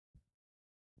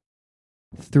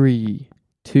3,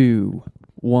 2,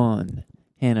 1.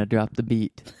 Hannah, drop the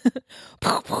beat.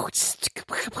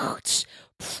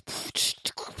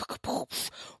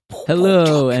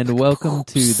 Hello, and welcome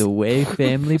to the Way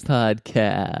Family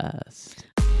Podcast.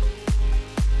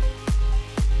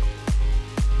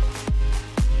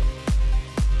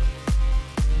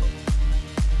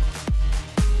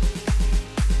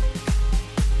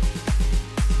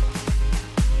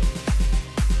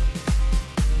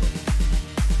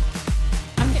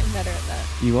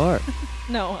 You are.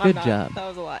 No, I'm Good not. job. That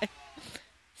was a lie.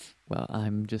 Well,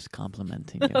 I'm just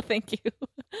complimenting you. Oh, thank you.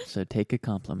 So take a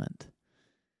compliment.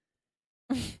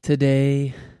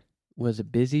 Today was a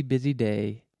busy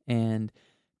day, and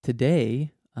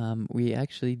today we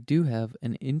actually do have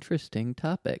an interesting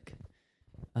topic.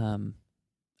 I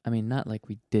mean, not like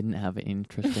we didn't have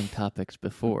interesting topics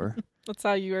before. That's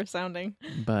how you are sounding.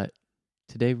 But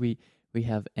today we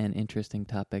have an interesting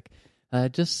topic.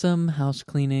 Just some house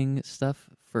cleaning stuff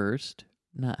first.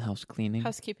 Not house cleaning.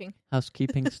 Housekeeping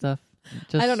stuff.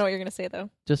 Just, I don't know what you're going to say, though.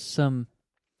 Just some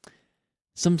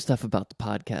stuff about the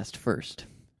podcast first.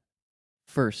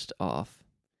 First off,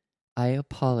 I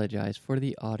apologize for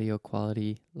the audio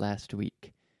quality last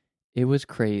week. It was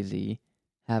crazy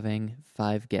having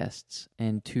 5 guests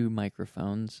and 2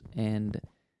 microphones, and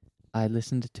I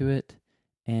listened to it,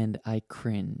 and I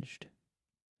cringed.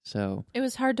 So it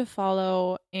was hard to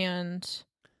follow, and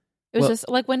it was just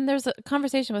like when there's a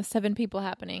conversation with 7 people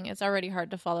happening, it's already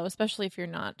hard to follow, especially if you're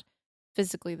not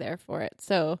physically there for it.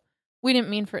 So we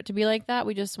didn't mean for it to be like that.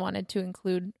 We just wanted to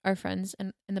include our friends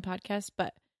in the podcast,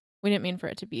 but we didn't mean for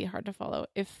it to be hard to follow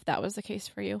if that was the case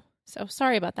for you. So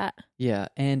sorry about that. Yeah,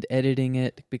 and editing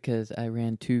it, because I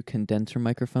ran 2 condenser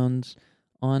microphones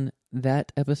on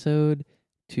that episode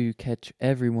to catch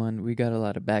everyone. We got a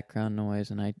lot of background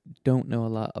noise, and I don't know a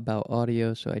lot about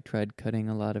audio, so I tried cutting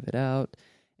a lot of it out,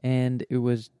 and it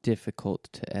was difficult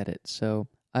to edit. So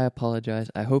I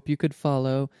apologize. I hope you could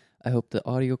follow. I hope the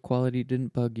audio quality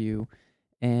didn't bug you,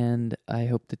 and I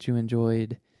hope that you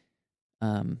enjoyed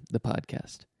the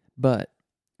podcast. But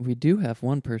we do have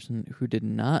one person who did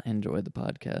not enjoy the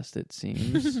podcast, it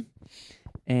seems,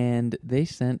 and they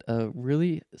sent a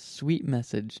really sweet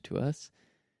message to us.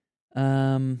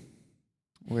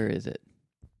 Where is it?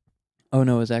 Oh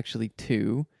no, it was actually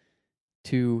 2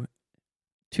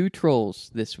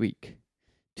 trolls this week.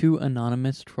 2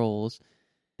 anonymous trolls.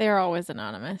 They are always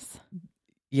anonymous.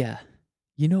 Yeah.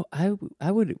 You know,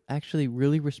 I would actually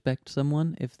really respect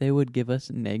someone if they would give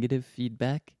us negative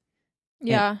feedback.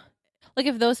 Yeah. Like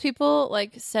if those people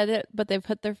like said it, but they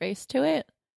put their face to it,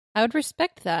 I would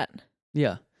respect that.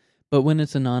 Yeah. But when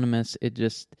it's anonymous, it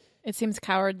seems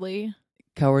cowardly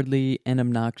and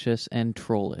obnoxious and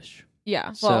trollish.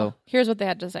 Yeah. Well, So here's what they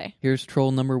had to say. Here's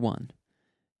troll number 1.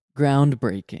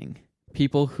 Groundbreaking.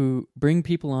 People who bring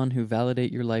people on who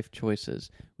validate your life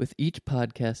choices. With each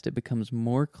podcast, it becomes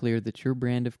more clear that your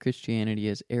brand of Christianity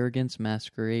is arrogance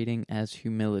masquerading as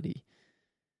humility.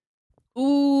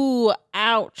 Ooh,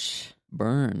 ouch.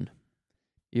 Burn.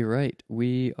 You're right.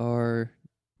 We are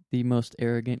the most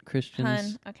arrogant Christians.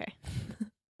 Hun, okay.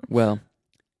 Well,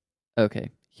 okay.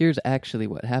 Here's actually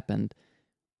what happened.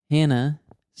 Hannah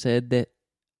said that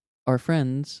our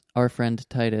friend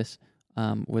Titus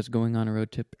was going on a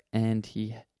road trip and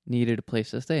he needed a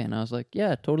place to stay. And I was like,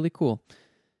 yeah, totally cool.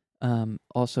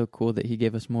 Also cool that he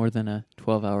gave us more than a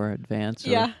 12-hour advance.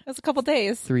 Yeah, it was a couple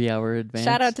days. 3-hour advance.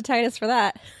 Shout out to Titus for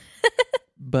that.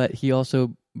 But he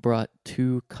also brought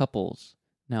 2 couples.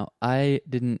 Now, I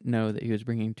didn't know that he was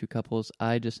bringing 2 couples.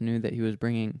 I just knew that he was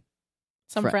bringing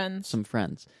some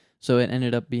friends. So it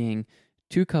ended up being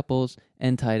 2 couples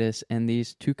and Titus, and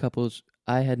these 2 couples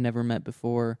I had never met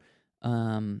before.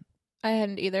 I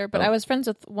hadn't either, but I was friends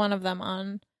with one of them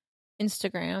on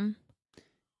Instagram.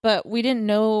 But we didn't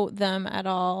know them at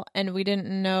all, and we didn't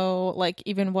know like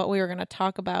even what we were going to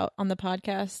talk about on the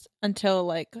podcast until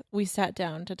like we sat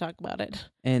down to talk about it.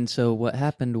 And so what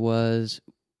happened was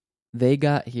they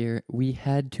got here. We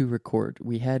had to record.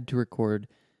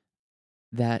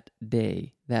 That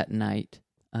day, that night.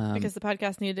 Because the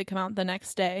podcast needed to come out the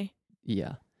next day.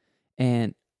 Yeah.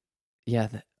 And yeah.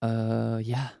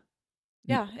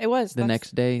 Yeah, it was. The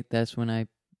next day, that's when I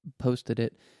posted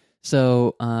it.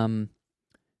 So,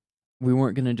 we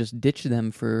weren't going to just ditch them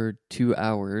for 2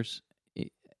 hours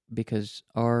because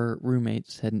our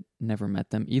roommates had never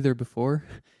met them either before.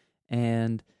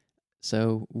 And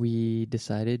so we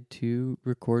decided to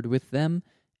record with them.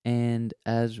 And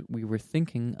as we were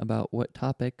thinking about what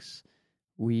topics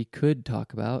we could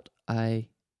talk about, I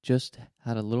just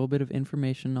had a little bit of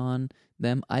information on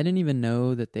them. I didn't even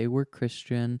know that they were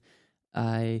Christian.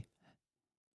 I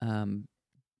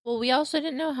Well, we also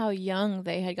didn't know how young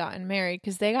they had gotten married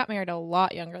because they got married a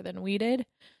lot younger than we did,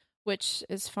 which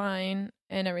is fine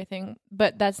and everything.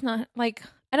 But that's not like,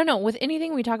 I don't know, with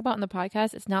anything we talk about in the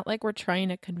podcast, it's not like we're trying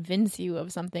to convince you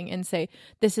of something and say,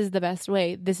 this is the best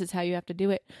way, this is how you have to do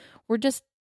it. We're just,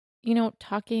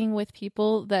 talking with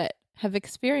people that have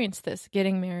experienced this,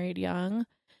 getting married young,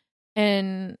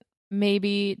 and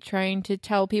maybe trying to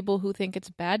tell people who think it's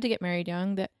bad to get married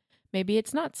young that maybe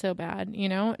it's not so bad,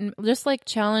 and just like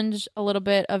challenge a little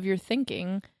bit of your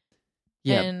thinking.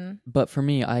 Yeah, And but for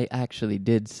me, I actually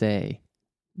did say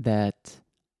that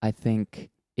I think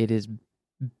it is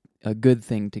a good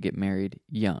thing to get married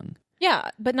young.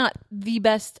 yeah, but not the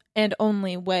best and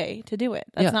only way to do it.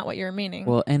 That's Yeah. not what you're meaning.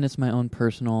 Well, and it's my own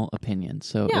personal opinion.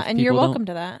 So yeah, if and you're people welcome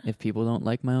to that. if people don't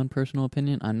like my own personal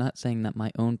opinion, I'm not saying that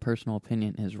my own personal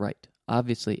opinion is right.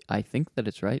 Obviously, I think that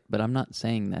it's right, but I'm not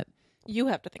saying that You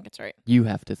have to think it's right. you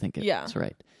have to think it's Yeah.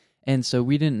 right. And so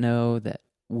we didn't know that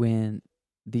when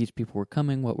these people were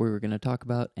coming, what we were going to talk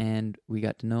about, and we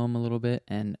got to know them a little bit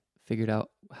and figured out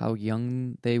how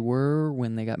young they were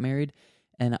when they got married.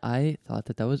 And I thought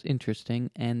that was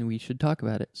interesting, and we should talk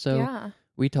about it. So Yeah.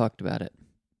 we talked about it.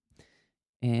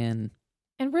 And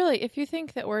really, if you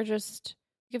think that we're just,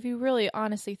 if you really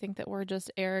honestly think that we're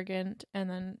just arrogant and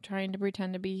then trying to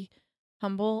pretend to be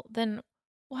humble, then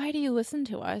why do you listen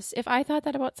to us? If I thought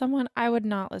that about someone, I would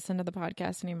not listen to the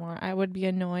podcast anymore. I would be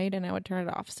annoyed and I would turn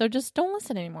it off. So just don't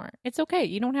listen anymore. It's okay.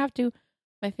 You don't have to.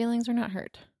 My feelings are not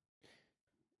hurt.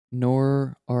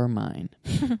 Nor are mine.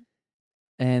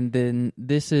 And then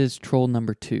this is troll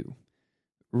number 2.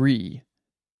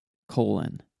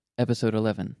 Episode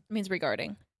 11. It means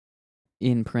regarding.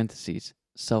 In parentheses,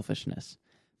 selfishness.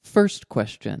 First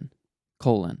question,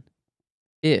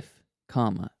 if,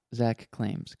 Zach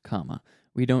claims,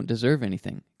 we don't deserve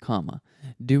anything,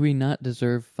 do we not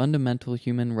deserve fundamental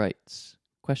human rights? ?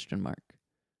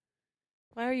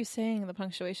 Why are you saying the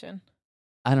punctuation?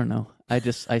 I don't know. I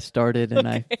started and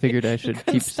Okay. I figured I should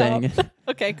keep saying it.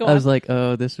 Okay, go on. I was like,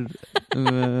 oh, this would...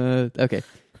 okay,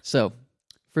 so,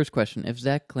 first question. If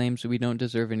Zach claims we don't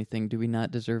deserve anything, do we not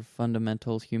deserve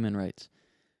fundamental human rights?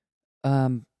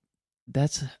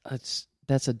 That's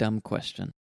a dumb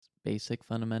question. Basic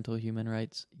fundamental human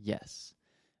rights? Yes.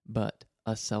 But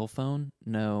a cell phone?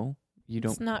 No.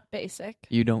 It's not basic.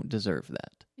 You don't deserve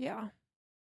that. Yeah.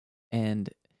 And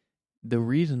the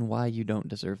reason why you don't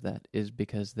deserve that is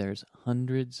because there's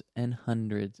hundreds and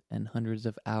hundreds and hundreds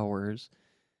of hours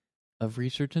of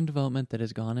research and development that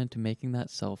has gone into making that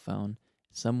cell phone.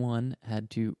 Someone had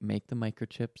to make the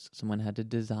microchips, someone had to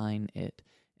design it,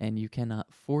 and you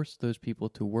cannot force those people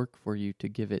to work for you to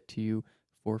give it to you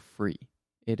for free.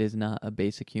 It is not a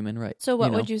basic human right. So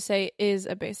what would you say is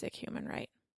a basic human right?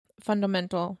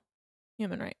 Fundamental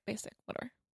human right, basic,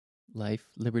 whatever. Life,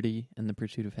 liberty, and the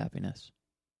pursuit of happiness.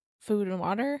 Food and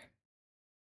water,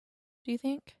 do you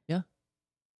think? Yeah.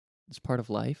 It's part of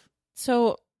life.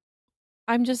 So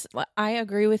I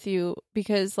agree with you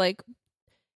because, like,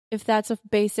 if that's a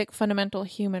basic fundamental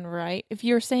human right, if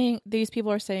you're saying, these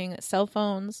people are saying that cell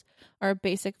phones are a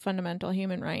basic fundamental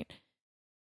human right,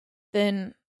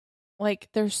 then, like,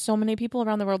 there's so many people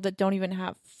around the world that don't even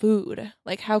have food.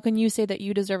 Like, how can you say that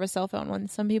you deserve a cell phone when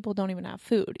some people don't even have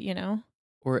food,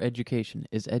 Or education.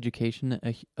 Is education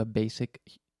a basic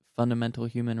fundamental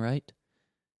human right?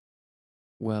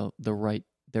 Well,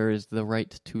 there is the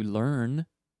right to learn,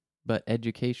 but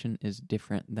education is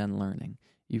different than learning.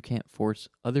 You can't force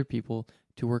other people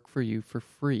to work for you for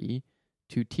free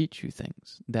to teach you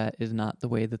things. That is not the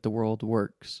way that the world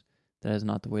works. That is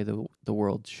not the way the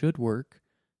world should work.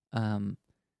 And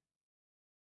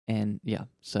yeah,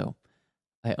 so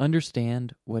I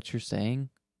understand what you're saying,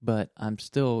 but I'm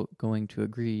still going to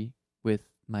agree with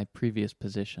my previous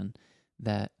position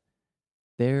that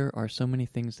there are so many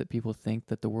things that people think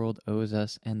that the world owes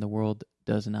us, and the world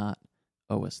does not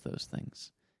owe us those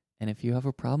things. And if you have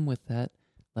a problem with that,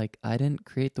 like, I didn't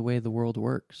create the way the world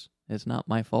works. It's not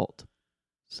my fault.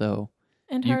 So...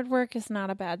 And hard work is not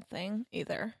a bad thing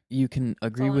either. You can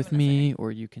agree with me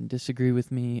or you can disagree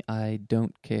with me. I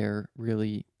don't care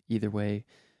really either way.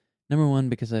 Number one,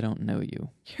 because I don't know you.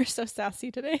 You're so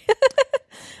sassy today.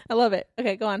 I love it.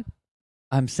 Okay, go on.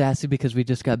 I'm sassy because we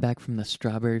just got back from the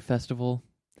Strawberry Festival.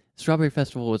 Strawberry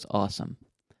Festival was awesome.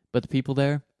 But the people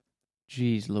there,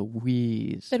 geez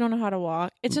Louise. They don't know how to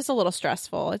walk. It's just a little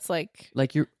stressful. It's like...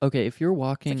 Like, if you're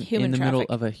walking like in the traffic. middle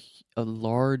of a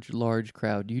large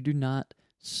crowd, you do not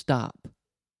stop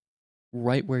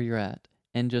right where you're at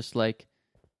and just, like,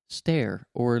 stare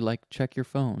or, like, check your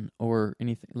phone or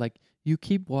anything. Like, you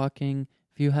keep walking.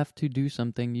 If you have to do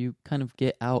something, you kind of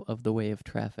get out of the way of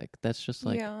traffic. That's just,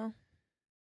 like... Yeah.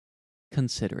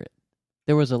 considerate.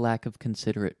 There was a lack of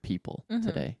considerate people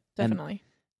today. Definitely.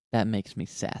 And that makes me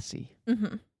sassy.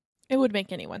 Mm-hmm. It would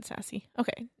make anyone sassy.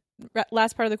 Okay.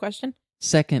 Last part of the question.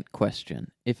 Second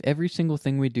question. If every single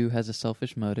thing we do has a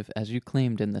selfish motive, as you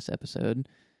claimed in this episode,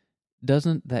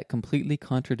 doesn't that completely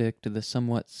contradict the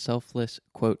somewhat selfless,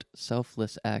 quote,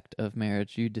 selfless act of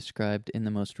marriage you described in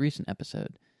the most recent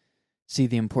episode? See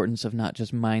the importance of not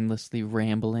just mindlessly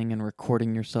rambling and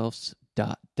recording yourselves, ...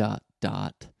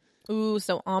 Ooh,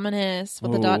 so ominous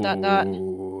with the ...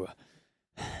 Ooh.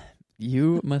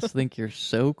 You must think you're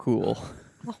so cool.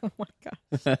 Oh my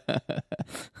gosh.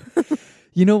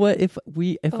 You know what? If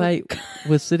I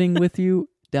was sitting with you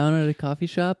down at a coffee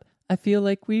shop, I feel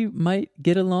like we might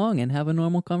get along and have a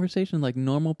normal conversation like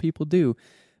normal people do.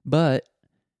 But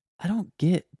I don't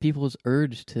get people's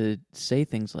urge to say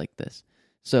things like this.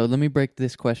 So let me break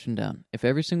this question down. If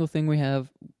every single thing we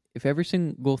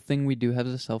do has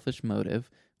a selfish motive,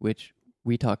 which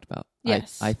we talked about,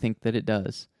 yes, I think that it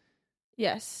does.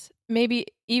 Yes. Maybe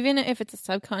even if it's a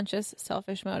subconscious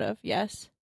selfish motive, yes.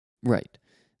 Right.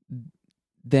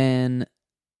 Then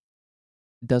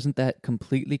doesn't that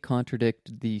completely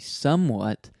contradict the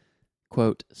somewhat,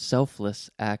 quote, selfless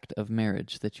act of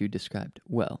marriage that you described?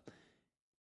 Well,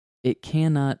 it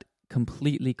cannot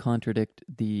completely contradict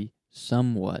the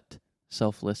somewhat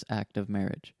selfless act of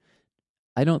marriage.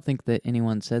 I don't think that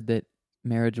anyone said that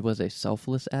marriage was a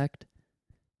selfless act,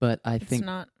 but I think... It's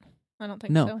not. I don't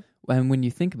think so. No. And when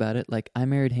you think about it, like, I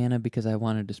married Hannah because I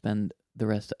wanted to spend the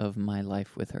rest of my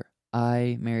life with her.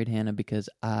 I married Hannah because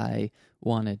I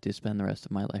wanted to spend the rest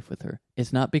of my life with her.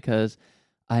 It's not because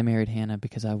I married Hannah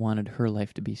because I wanted her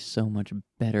life to be so much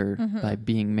better by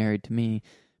being married to me,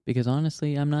 because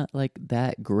honestly, I'm not like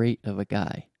that great of a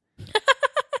guy.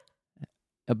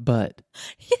 But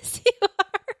yes, you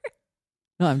are.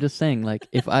 No, I'm just saying, like,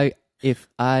 if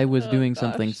I was doing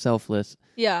something selfless,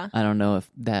 yeah, I don't know if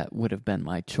that would have been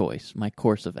my choice, my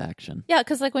course of action. Yeah,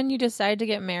 because like when you decide to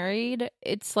get married,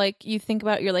 it's like you think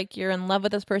about you're in love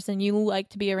with this person, you like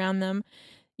to be around them,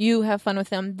 you have fun with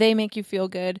them, they make you feel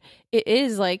good. It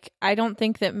is like, I don't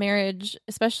think that marriage,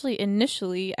 especially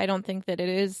initially, I don't think that it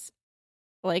is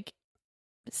like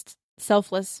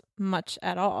selfless much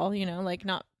at all. Like,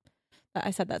 not,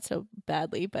 I said that so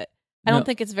badly, but I don't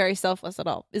think it's very selfless at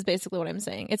all, is basically what I'm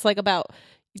saying. It's like about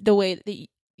the way that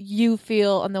you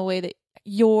feel and the way that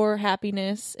your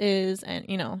happiness is,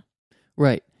 and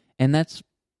Right. And that's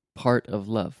part of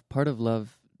love. Part of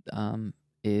love,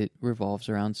 it revolves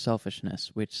around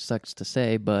selfishness, which sucks to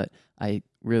say, but I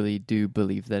really do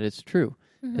believe that it's true.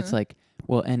 It's like,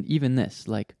 well, and even this,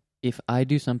 like, if I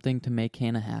do something to make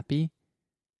Hannah happy,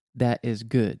 that is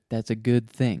good. That's a good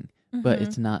thing. But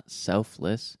it's not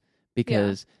selfless,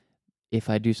 because if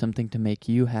I do something to make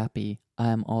you happy,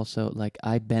 I'm also, like,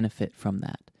 I benefit from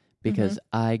that, because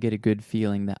I get a good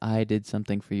feeling that I did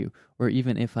something for you. Or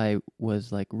even if I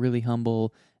was, like, really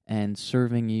humble and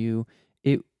serving you,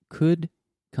 it could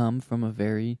come from a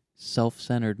very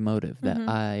self-centered motive, that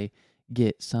I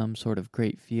get some sort of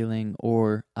great feeling,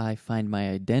 or I find my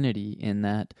identity in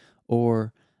that,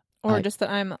 or just that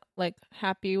I'm like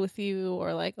happy with you,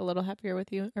 or like a little happier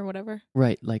with you, or whatever.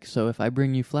 Right. Like, so if I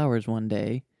bring you flowers one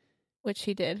day, which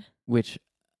he did.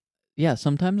 Yeah,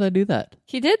 sometimes I do that.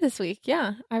 He did this week.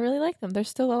 Yeah, I really like them. They're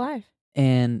still alive.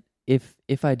 And if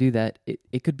I do that,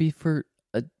 it could be for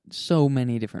so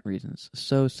many different reasons.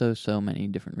 So many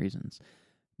different reasons.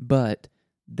 But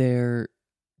there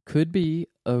could be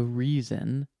a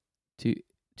reason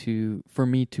for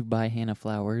me to buy Hannah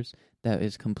flowers that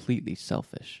is completely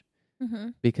selfish.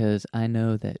 Because I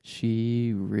know that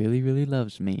she really, really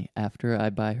loves me after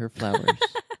I buy her flowers.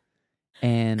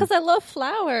 And because I love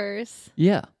flowers.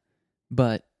 Yeah.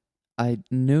 But I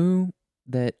knew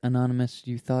that, Anonymous,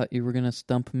 you thought you were going to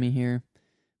stump me here.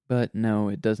 But no,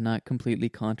 it does not completely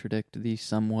contradict the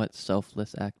somewhat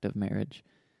selfless act of marriage.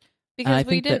 Because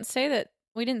we didn't say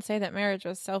that marriage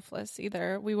was selfless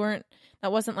either.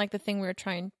 That wasn't like the thing we were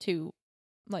trying to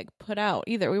like put out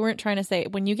either. We weren't trying to say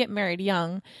when you get married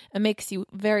young, it makes you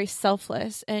very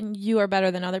selfless and you are better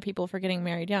than other people for getting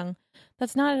married young.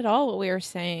 That's not at all what we were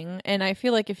saying. And I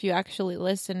feel like if you actually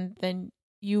listened, then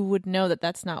you would know that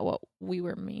that's not what we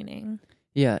were meaning.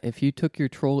 Yeah, if you took your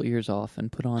troll ears off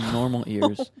and put on normal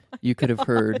ears, you could have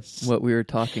heard what we were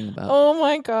talking about. Oh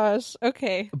my gosh.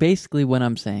 Okay. Basically what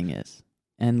I'm saying is,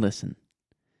 and listen,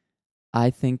 I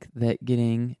think that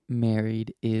getting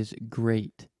married is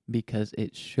great because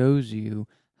it shows you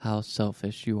how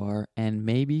selfish you are, and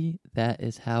maybe that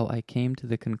is how I came to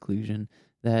the conclusion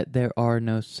that there are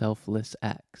no selfless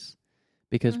acts.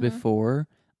 Because before,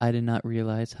 I did not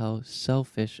realize how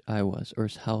selfish I was, or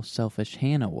how selfish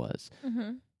Hannah was.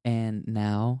 And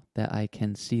now that I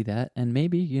can see that, and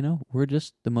maybe, we're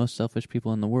just the most selfish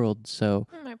people in the world, so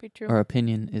That might be true. our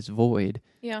opinion is void.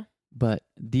 Yeah. But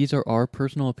these are our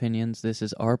personal opinions. This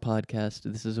is our podcast.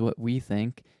 This is what we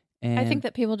think. And I think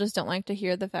that people just don't like to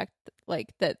hear the fact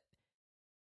that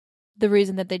the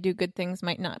reason that they do good things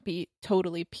might not be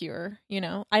totally pure,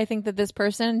 I think that this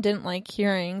person didn't like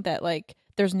hearing that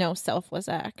there's no selfless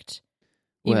act.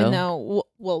 Even though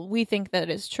we think that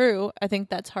is true, I think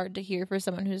that's hard to hear for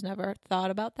someone who's never thought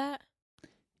about that.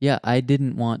 Yeah, I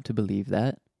didn't want to believe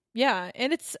that. Yeah,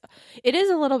 and it is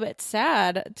a little bit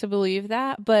sad to believe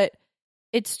that, but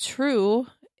it's true.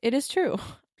 It is true.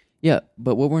 Yeah,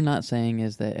 but what we're not saying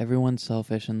is that everyone's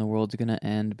selfish and the world's going to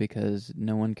end because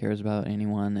no one cares about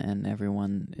anyone and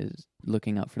everyone is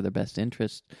looking out for their best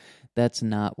interest. That's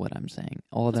not what I'm saying.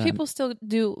 People still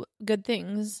do good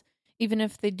things, even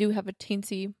if they do have a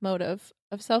teensy motive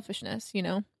of selfishness,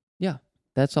 Yeah,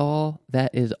 that's all.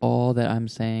 That is all that I'm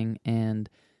saying, and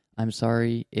I'm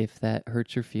sorry if that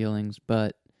hurts your feelings,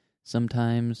 but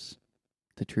sometimes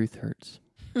the truth hurts.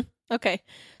 Okay,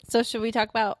 so should we talk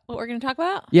about what we're going to talk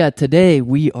about? Yeah, today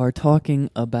we are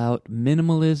talking about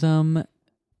minimalism.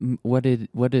 What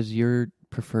is your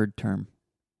preferred term?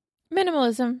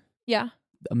 Minimalism, yeah.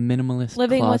 A minimalist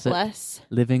Living closet. with less.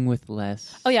 Living with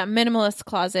less. Oh yeah, minimalist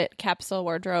closet, capsule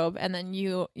wardrobe, and then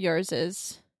yours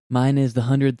is? Mine is the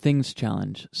 100 Things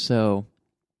Challenge. So,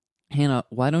 Hannah,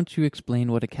 why don't you explain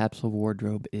what a capsule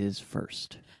wardrobe is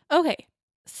first? Okay,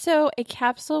 so a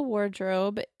capsule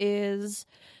wardrobe is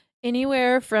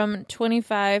anywhere from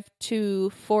 25 to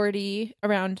 40,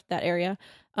 around that area,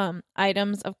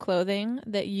 items of clothing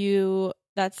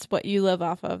that's what you live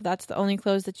off of. That's the only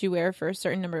clothes that you wear for a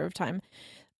certain number of time.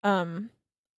 I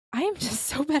am just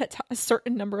so bad at a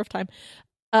certain number of time.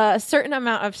 A certain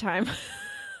amount of time.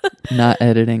 Not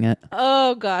editing it.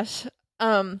 Oh gosh.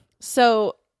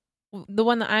 So the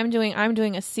one that I'm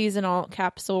doing a seasonal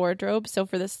capsule wardrobe. So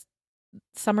for this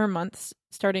summer months,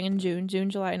 starting in June,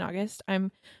 July, and August,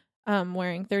 I'm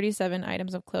wearing 37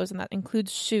 items of clothes, and that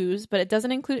includes shoes, but it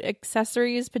doesn't include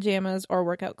accessories, pajamas, or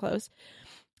workout clothes.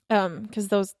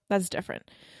 Because that's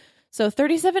different. So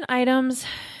 37 items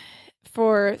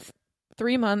for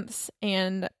 3 months,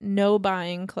 and no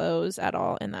buying clothes at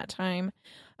all in that time.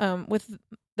 With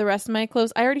the rest of my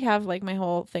clothes, I already have my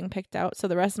whole thing picked out. So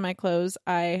the rest of my clothes,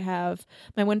 my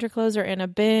winter clothes are in a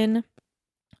bin.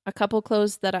 A couple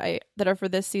clothes that are for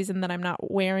this season that I'm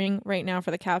not wearing right now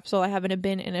for the capsule, I have in a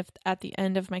bin, and if at the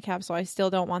end of my capsule I still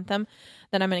don't want them,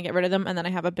 then I'm going to get rid of them, and then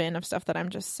I have a bin of stuff that I'm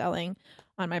just selling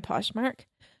on my Poshmark.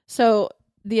 So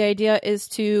the idea is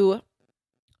to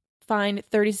find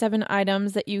 37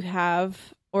 items that you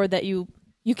have, or that you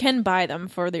can buy them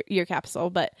for your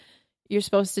capsule, but you're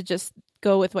supposed to just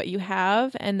go with what you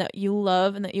have and that you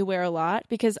love and that you wear a lot,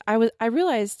 because I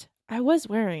realized I was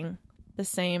wearing the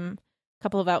same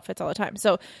couple of outfits all the time.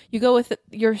 So you go with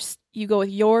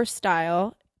your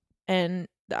style and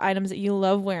the items that you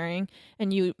love wearing,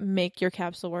 and you make your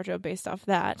capsule wardrobe based off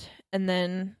that, and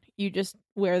then you just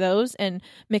wear those and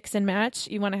mix and match.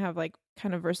 You want to have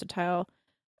kind of versatile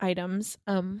items.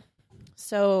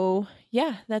 So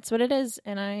yeah, that's what it is,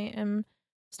 and I am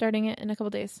starting it in a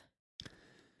couple days.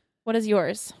 What is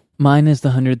yours? Mine is the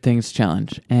 100 Things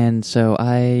Challenge, and so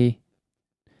I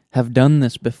have done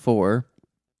this before.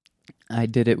 I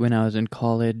did it when I was in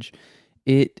college.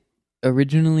 It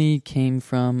originally came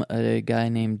from a guy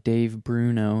named Dave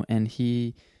Bruno, and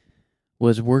he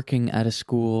was working at a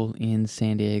school in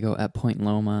San Diego at Point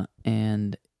Loma,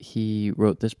 and he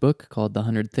wrote this book called The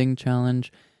 100 Thing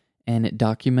Challenge, and it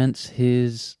documents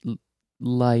his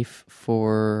life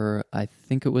for, I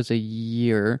think it was a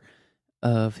year,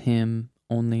 of him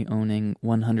only owning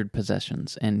 100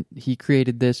 possessions. And he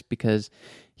created this because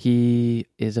he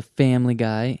is a family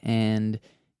guy, and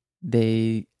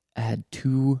they had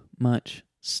too much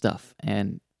stuff.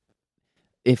 And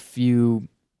if you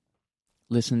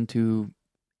listen to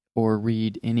or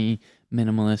read any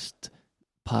minimalist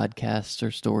podcasts or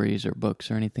stories or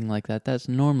books or anything like that, that's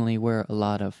normally where a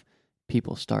lot of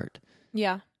people start.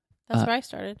 Yeah, that's where I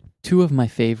started. Two of my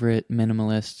favorite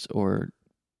minimalists or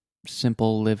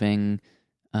simple living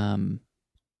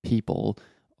people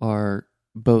are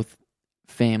both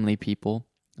family people.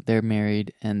 They're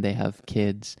married and they have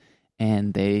kids,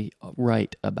 and they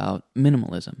write about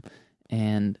minimalism.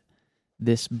 And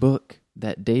this book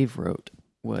that Dave wrote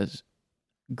was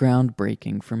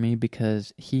groundbreaking for me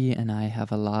because he and I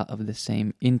have a lot of the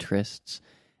same interests,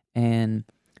 and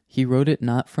he wrote it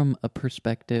not from a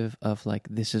perspective of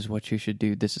this is what you should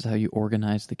do, this is how you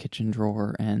organize the kitchen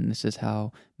drawer, and this is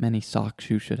how many socks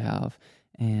you should have,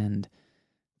 and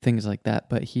things like that.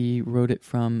 But he wrote it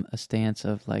from a stance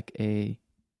of like a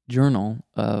journal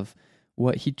of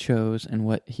what he chose and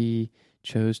what he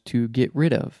chose to get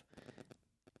rid of.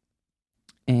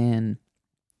 And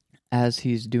as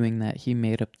he's doing that, he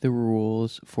made up the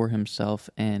rules for himself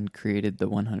and created the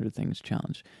 100 Things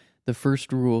Challenge. The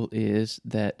first rule is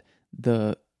that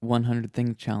the 100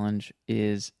 Things Challenge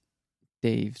is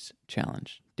Dave's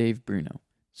challenge, Dave Bruno.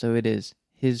 So it is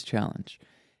his challenge.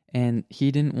 And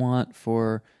he didn't want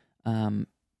for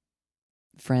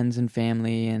friends and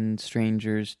family and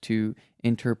strangers to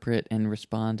interpret and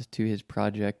respond to his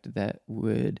project that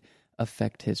would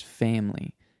affect his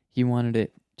family. He wanted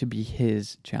it to be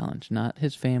his challenge, not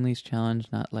his family's challenge,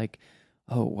 not like,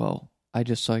 oh, well, I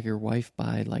just saw your wife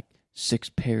buy like 6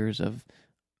 pairs of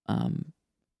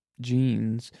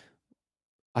jeans.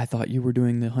 I thought you were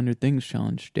doing the 100 Things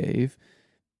Challenge, Dave.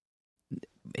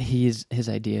 His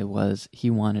idea was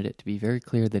he wanted it to be very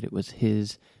clear that it was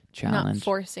his challenge. Not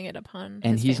forcing it upon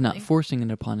and his he's family. not forcing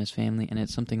it upon his family, and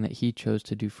it's something that he chose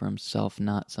to do for himself,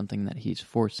 not something that he's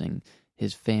forcing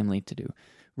his family to do.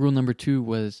 Rule number 2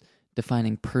 was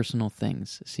defining personal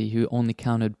things. See, he only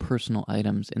counted personal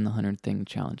items in the 100 Thing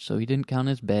Challenge. So he didn't count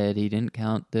his bed, he didn't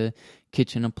count the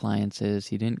kitchen appliances,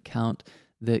 he didn't count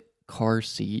the car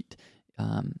seat.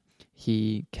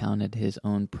 He counted his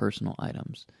own personal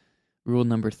items. Rule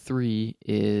number 3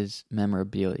 is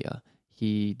memorabilia.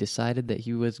 He decided that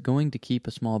he was going to keep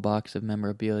a small box of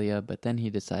memorabilia, but then he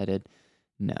decided,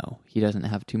 no, he doesn't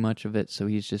have too much of it, so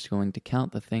he's just going to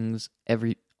count the things,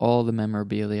 all the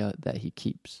memorabilia that he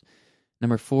keeps.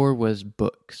 Number 4 was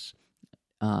books.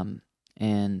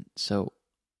 And so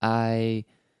I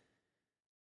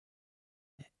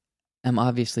am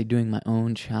obviously doing my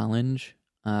own challenge,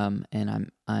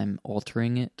 and I'm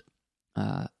altering it.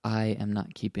 I am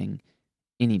not keeping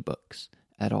any books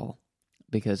at all,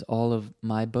 because all of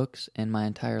my books and my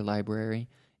entire library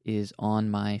is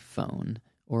on my phone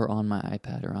or on my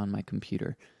iPad or on my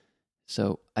computer.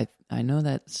 So I know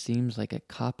that seems like a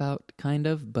cop-out kind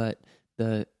of, but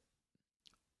the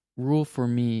rule for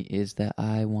me is that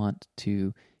I want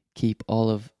to keep all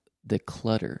of the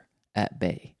clutter at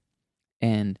bay.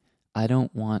 And I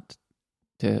don't want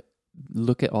to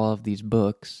look at all of these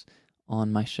books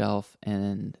on my shelf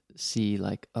and see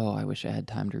like, oh, I wish I had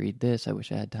time to read this, I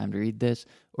wish I had time to read this,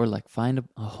 or like find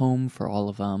a home for all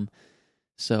of them.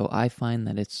 So I find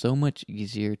that it's so much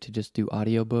easier to just do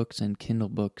audiobooks and Kindle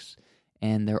books,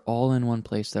 and they're all in one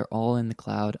place, they're all in the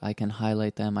cloud. I can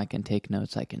highlight them, I can take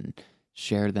notes, I can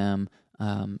share them.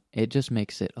 It just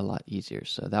makes it a lot easier.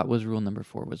 So that was rule number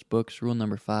 4, was books. Rule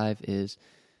number 5 is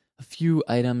a few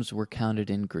items were counted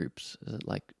in groups,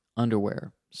 like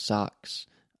underwear, socks.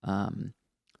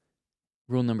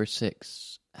 Rule number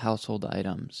 6, household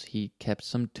items. He kept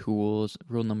some tools.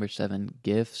 Rule number 7,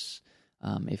 gifts.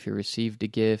 If he received a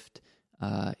gift,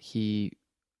 he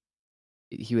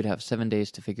would have 7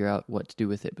 days to figure out what to do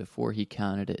with it before he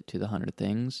counted it to the 100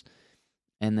 things.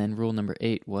 And then rule number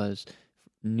 8 was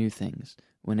new things.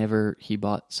 Whenever he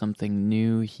bought something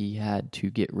new, he had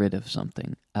to get rid of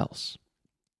something else.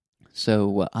 So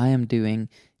what I am doing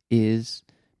is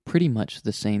pretty much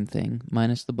the same thing,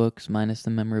 minus the books, minus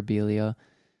the memorabilia.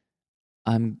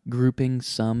 I'm grouping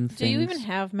some things. Do you even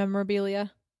have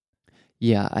memorabilia?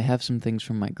 Yeah, I have some things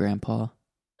from my grandpa.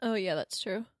 Oh, yeah, that's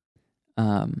true.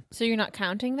 So you're not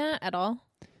counting that at all?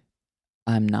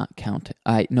 I'm not counting.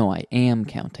 I am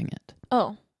counting it.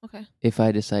 Oh, okay. If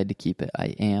I decide to keep it,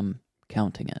 I am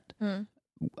counting it.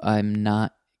 I'm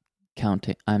not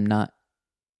counting. I'm not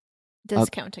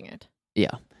discounting it.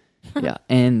 Yeah. Yeah.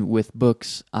 And with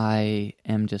books, I'm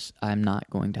not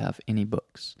going to have any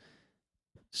books.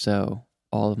 So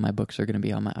all of my books are going to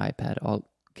be on my iPad. I'll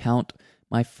count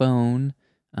my phone,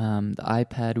 the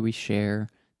iPad we share,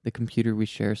 the computer we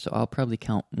share. So I'll probably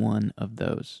count one of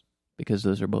those, because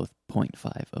those are both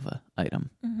 0.5 of an item.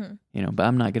 Mm-hmm. But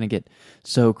I'm not going to get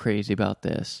so crazy about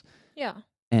this. Yeah.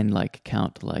 And like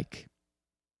count like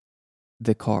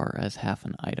the car as half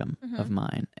an item of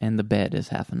mine, and the bed as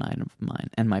half an item of mine,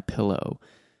 and my pillow.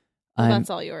 Well, that's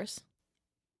all yours.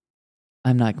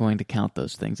 I'm not going to count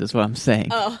those things, is what I'm saying.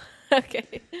 Oh,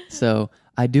 okay. So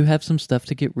I do have some stuff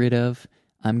to get rid of.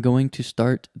 I'm going to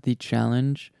start the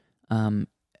challenge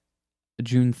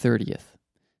June 30th.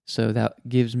 So that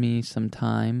gives me some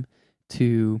time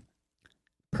to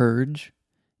purge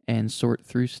and sort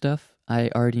through stuff. I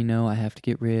already know I have to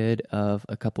get rid of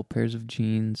a couple pairs of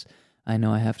jeans. I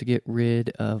know I have to get rid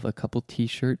of a couple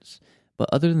t-shirts. But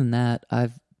other than that,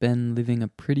 I've been living a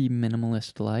pretty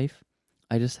minimalist life.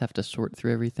 I just have to sort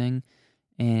through everything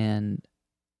and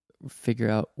figure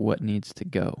out what needs to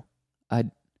go.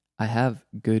 I have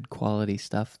good quality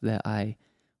stuff that I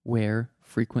wear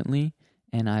frequently,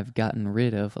 and I've gotten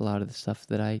rid of a lot of the stuff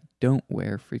that I don't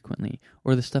wear frequently,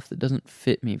 or the stuff that doesn't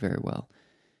fit me very well.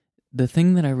 The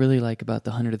thing that I really like about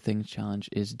the 100 Things Challenge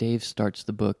is Dave starts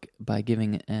the book by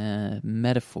giving a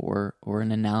metaphor or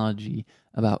an analogy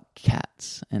about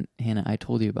cats. And Hannah, I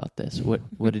told you about this.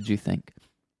 What did you think?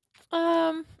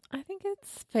 I think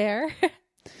it's fair.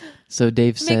 So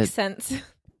Dave said Makes sense.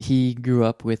 he grew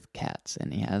up with cats,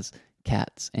 and he has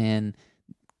cats, and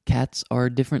cats are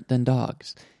different than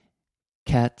dogs.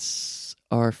 Cats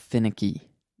are finicky.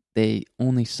 They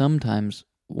only sometimes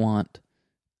want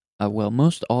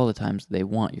most all the times they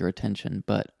want your attention,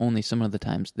 but only some of the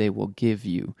times they will give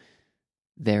you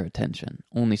their attention.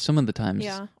 Only some of the times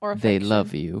or they affection.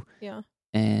 love you. Yeah.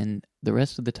 And the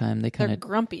rest of the time they're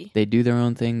grumpy. They do their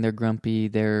own thing. They're grumpy.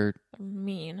 They're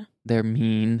mean. They're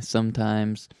mean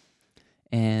sometimes.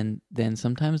 And then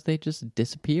sometimes they just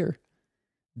disappear.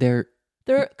 They're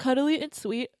cuddly and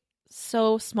sweet,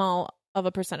 so small of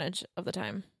a percentage of the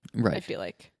time. Right. I feel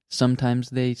like. Sometimes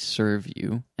they serve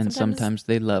you, and sometimes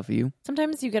they love you.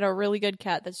 Sometimes you get a really good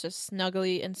cat that's just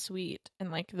snuggly and sweet and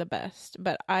like the best.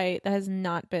 But that has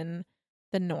not been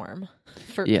the norm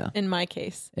in my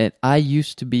case. I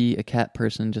used to be a cat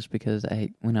person just because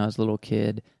when I was a little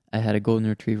kid, I had a golden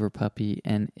retriever puppy,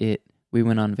 and we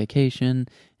went on vacation,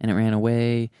 and it ran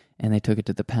away, and they took it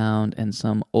to the pound, and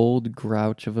some old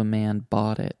grouch of a man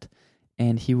bought it.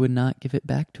 And he would not give it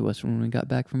back to us when we got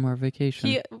back from our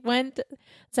vacation.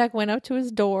 Zach went up to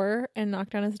his door and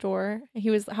knocked on his door.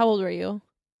 How old were you?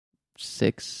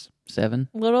 6, 7.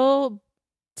 Little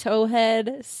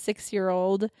towhead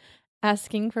 6-year-old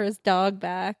asking for his dog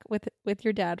back with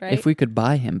your dad, right? If we could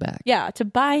buy him back. Yeah, to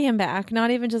buy him back,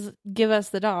 not even just give us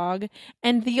the dog.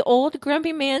 And the old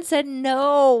grumpy man said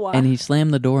no. And he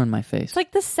slammed the door in my face. It's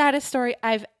like the saddest story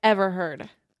I've ever heard.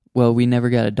 Well, we never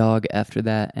got a dog after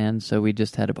that, and so we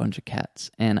just had a bunch of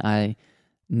cats. And I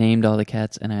named all the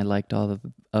cats, and I liked all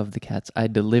of the cats. I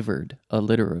delivered a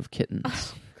litter of kittens.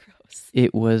 Oh, gross.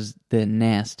 It was the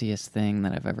nastiest thing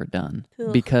that I've ever done.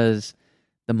 Ugh. Because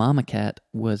the mama cat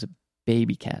was a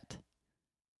baby cat.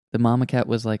 The mama cat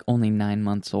was like only 9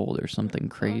 months old or something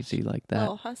crazy like that.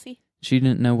 Oh, hussy. She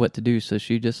didn't know what to do, so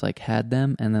she just like had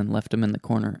them and then left them in the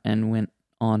corner and went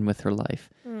on with her life.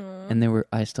 And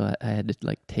I had to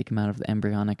like take them out of the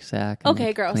embryonic sac. And, okay,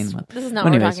 like, gross. Clean them up. This is not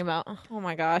what we're talking about. Oh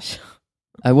my gosh.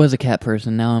 I was a cat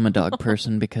person. Now I'm a dog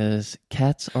person because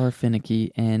cats are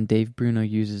finicky, and Dave Bruno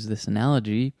uses this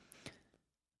analogy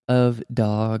of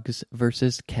dogs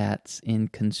versus cats in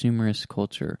consumerist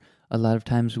culture. A lot of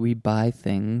times we buy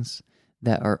things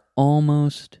that are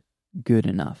almost good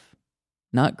enough.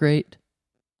 Not great,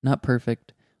 not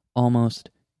perfect, almost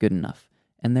good enough.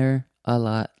 And they're a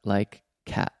lot like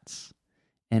cats.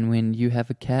 And when you have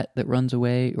a cat that runs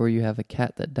away or you have a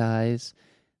cat that dies,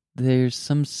 there's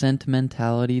some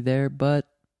sentimentality there, but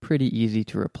pretty easy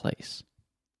to replace.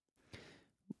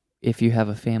 If you have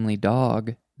a family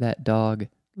dog, that dog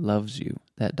loves you.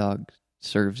 That dog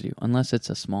serves you. Unless it's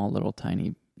a small little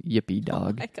tiny yippy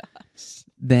dog. Oh my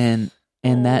gosh.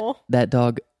 That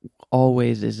dog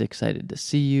always is excited to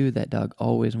see you. That dog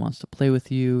always wants to play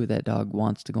with you. That dog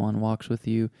wants to go on walks with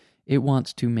you. It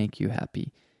wants to make you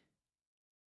happy.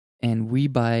 And we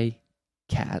buy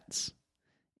cats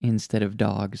instead of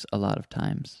dogs a lot of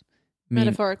times.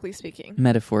 Metaphorically speaking.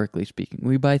 Metaphorically speaking.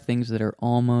 We buy things that are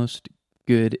almost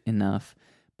good enough,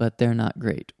 but they're not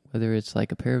great. Whether it's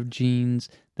like a pair of jeans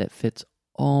that fits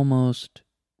almost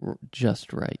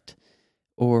just right,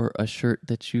 or a shirt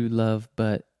that you love,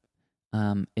 but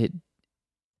it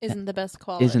isn't the best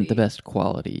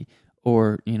quality.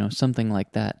 Or something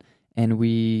like that. And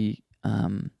we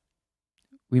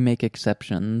make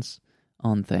exceptions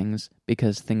on things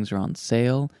because things are on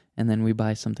sale, and then we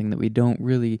buy something that we don't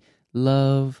really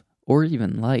love or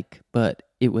even like, but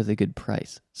it was a good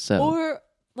price. Or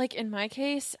like in my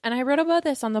case, and I wrote about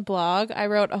this on the blog, I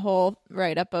wrote a whole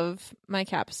write-up of my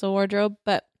capsule wardrobe,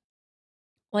 but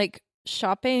like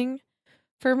shopping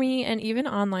for me, and even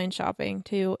online shopping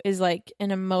too, is like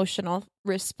an emotional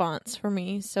response for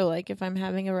me. So like if I'm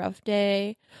having a rough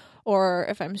day, or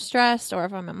if I'm stressed, or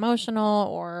if I'm emotional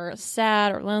or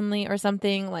sad or lonely or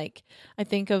something, like I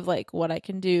think of like what I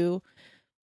can do.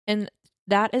 And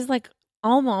that is like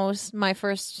almost my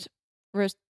first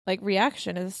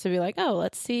reaction is to be like, oh,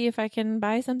 let's see if I can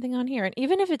buy something on here. And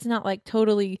even if it's not like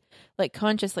totally like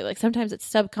consciously, like sometimes it's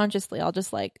subconsciously, I'll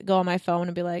just like go on my phone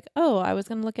and be like, oh, I was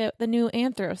going to look at the new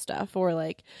Anthro stuff, or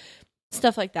like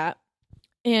stuff like that.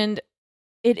 And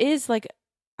it is like,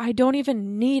 I don't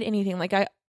even need anything. Like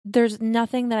there's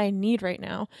nothing that I need right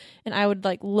now. And I would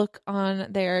like look on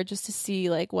there just to see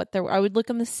like what there, I would look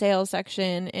in the sale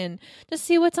section and just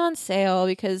see what's on sale,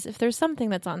 because if there's something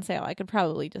that's on sale, I could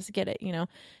probably just get it, you know,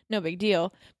 no big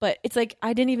deal. But it's like,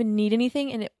 I didn't even need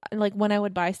anything. And it, like when I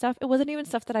would buy stuff, it wasn't even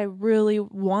stuff that I really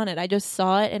wanted. I just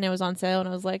saw it and it was on sale and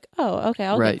I was like, oh, okay,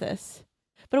 I'll Right. get this.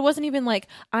 But it wasn't even like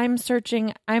I'm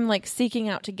like seeking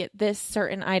out to get this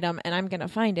certain item and I'm going to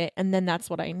find it. And then that's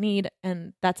what I need.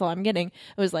 And that's all I'm getting.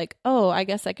 It was like, oh, I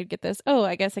guess I could get this. Oh,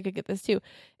 I guess I could get this too.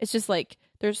 It's just like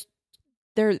those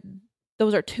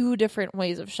are two different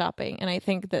ways of shopping. And I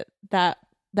think that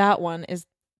one is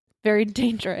very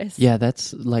dangerous. Yeah,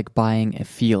 that's like buying a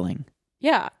feeling.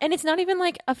 Yeah. And it's not even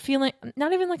like a feeling,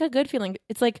 not even like a good feeling.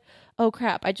 It's like, oh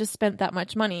crap, I just spent that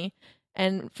much money.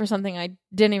 And for something I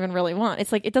didn't even really want.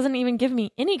 It's like, it doesn't even give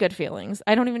me any good feelings.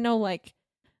 I don't even know why.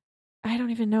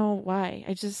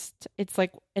 It's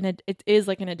like, it is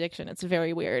like an addiction. It's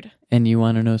very weird. And you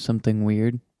want to know something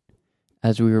weird?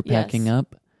 As we were packing Yes.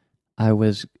 up, I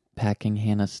was packing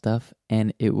Hannah's stuff,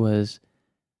 and it was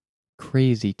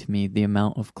crazy to me the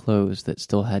amount of clothes that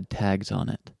still had tags on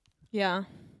it Yeah.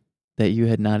 that you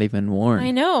had not even worn.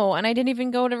 I know. And I didn't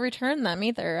even go to return them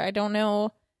either. I don't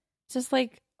know. It's just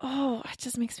like, oh, it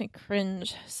just makes me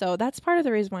cringe. So that's part of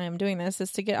the reason why I'm doing this,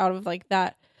 is to get out of like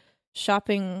that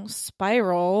shopping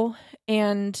spiral.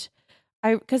 And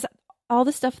because all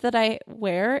the stuff that I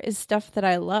wear is stuff that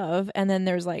I love. And then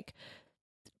there's like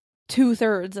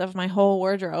 2/3 of my whole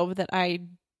wardrobe that I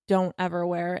don't ever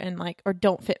wear and like, or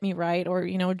don't fit me right, or,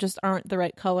 you know, just aren't the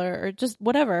right color or just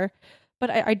whatever.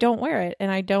 But I don't wear it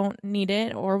and I don't need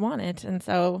it or want it. And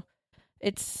so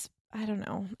I don't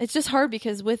know. It's just hard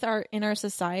because in our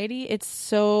society, it's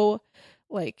so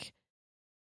like,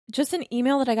 just an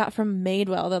email that I got from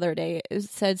Madewell the other day, it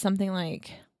said something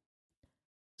like,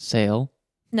 Sale,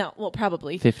 no, well,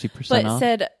 probably 50% but off.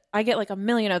 said, I get like a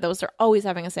million of those. They're always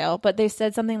having a sale, but they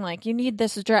said something like, you need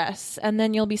this dress and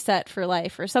then you'll be set for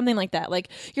life or something like that. Like,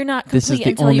 you're not complete This is the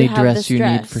until only you have dress this you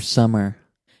dress. need for summer.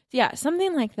 Yeah,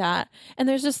 something like that. And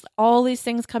there's just all these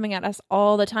things coming at us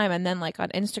all the time. And then like on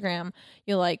Instagram,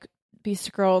 you'll like be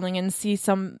scrolling and see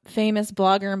some famous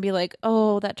blogger and be like,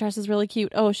 oh, that dress is really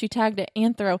cute. Oh, she tagged it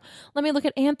Anthro. Let me look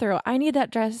at Anthro. I need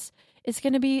that dress. It's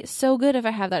going to be so good if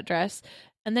I have that dress.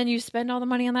 And then you spend all the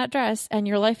money on that dress and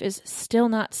your life is still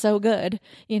not so good.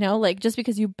 You know, like just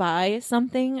because you buy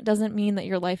something doesn't mean that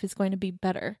your life is going to be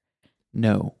better.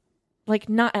 No. Like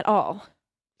not at all.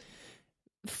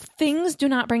 Things do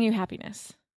not bring you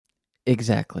happiness.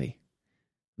 Exactly.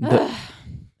 I'm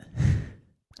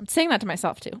saying that to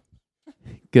myself too.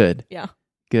 Good. Yeah.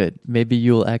 Good. Maybe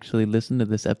you'll actually listen to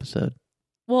this episode.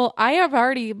 Well, I have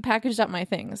already packaged up my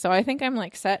things, so I think I'm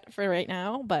like set for right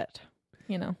now, but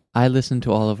you know. I listen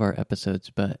to all of our episodes,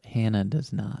 but Hannah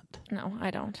does not. No, I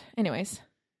don't. Anyways.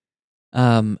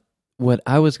 What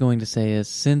I was going to say is,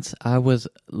 since I was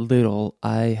little,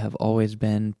 I have always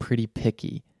been pretty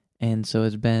picky. And so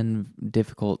it's been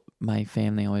difficult. My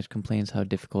family always complains how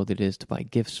difficult it is to buy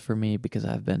gifts for me because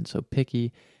I've been so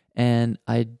picky. And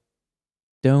I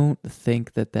don't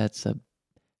think that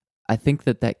I think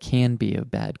that can be a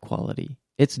bad quality.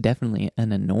 It's definitely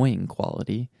an annoying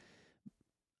quality.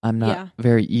 I'm not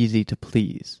very easy to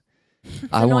please. It's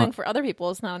annoying for other people.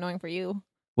 It's not annoying for you.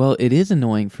 Well, it is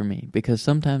annoying for me because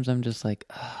sometimes I'm just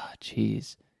like,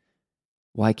 geez,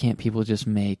 why can't people just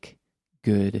make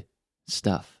good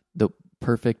stuff the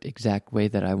perfect exact way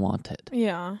that I want it?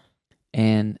 Yeah.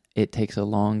 And it takes a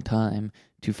long time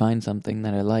to find something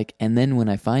that I like. And then when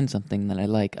I find something that I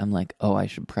like, I'm like, oh, I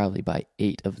should probably buy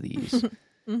 8 of these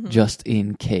just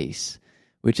in case,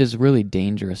 which is a really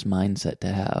dangerous mindset to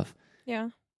have. Yeah.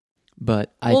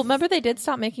 But remember they did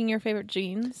stop making your favorite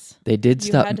jeans? They did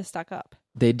stop. You had to stock up.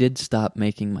 They did stop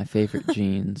making my favorite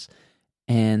jeans.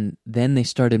 And then they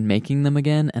started making them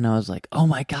again, and I was like, oh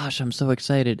my gosh, I'm so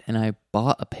excited. And I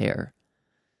bought a pair.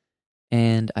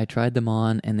 And I tried them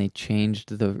on, and they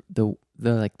changed the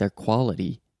like their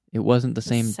quality. It wasn't the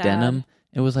same denim.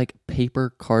 It was like paper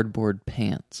cardboard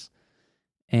pants.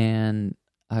 And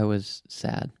I was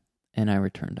sad, and I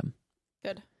returned them.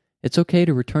 Good. It's okay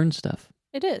to return stuff.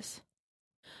 It is.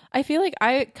 I feel like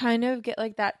I kind of get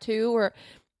like that too, where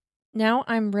now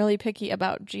I'm really picky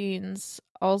about jeans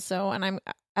also. And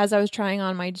as I was trying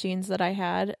on my jeans that I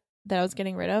had that I was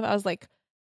getting rid of, I was like,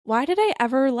 why did I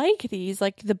ever like these?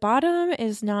 Like the bottom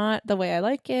is not the way I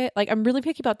like it. Like I'm really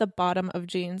picky about the bottom of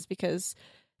jeans because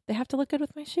they have to look good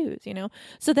with my shoes, you know?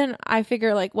 So then I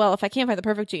figure like, well, if I can't find the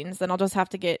perfect jeans, then I'll just have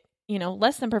to get, you know,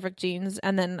 less than perfect jeans.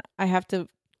 And then I have to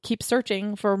keep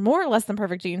searching for more or less than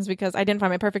perfect jeans because I didn't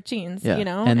find my perfect jeans, Yeah. you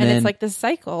know? And And then it's like this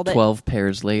cycle that 12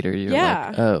 pairs later, you're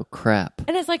like, oh, crap.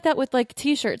 And it's like that with like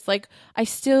t-shirts. Like I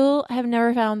still have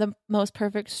never found the most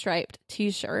perfect striped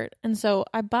t-shirt. And so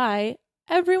I buy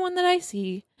every one that I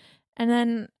see. And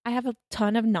then I have a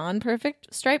ton of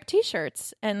non-perfect striped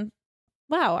t-shirts. And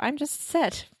wow, I'm just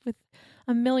set with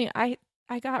a million. I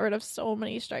got rid of so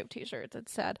many striped t-shirts.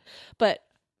 It's sad. But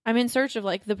I'm in search of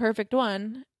like the perfect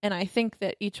one. And I think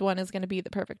that each one is going to be the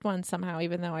perfect one somehow,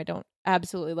 even though I don't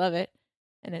absolutely love it.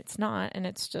 And it's not. And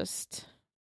it's just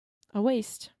a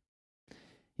waste.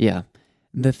 Yeah.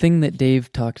 The thing that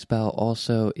Dave talks about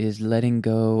also is letting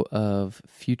go of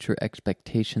future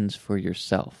expectations for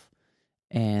yourself.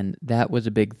 And that was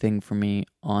a big thing for me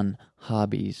on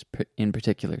hobbies in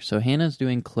particular. So Hannah's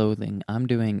doing clothing. I'm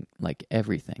doing like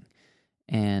everything.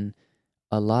 And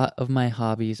a lot of my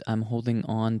hobbies, I'm holding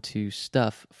on to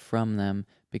stuff from them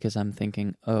because I'm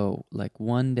thinking, oh, like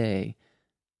one day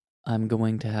I'm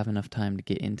going to have enough time to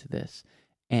get into this.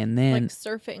 And then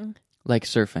like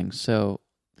surfing. So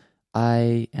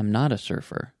I am not a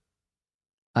surfer.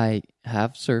 I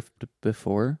have surfed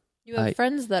before. You have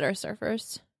friends that are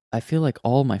surfers. I feel like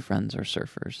all my friends are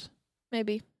surfers.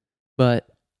 Maybe. But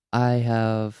I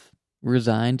have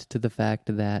resigned to the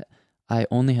fact that I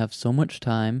only have so much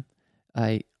time.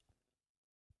 I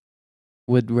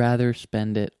would rather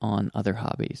spend it on other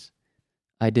hobbies.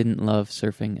 I didn't love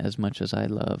surfing as much as I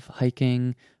love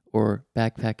hiking or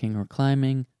backpacking or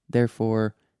climbing.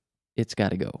 Therefore, it's got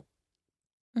to go.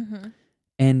 Mm-hmm.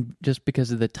 And just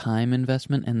because of the time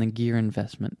investment and the gear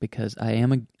investment, because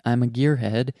I'm a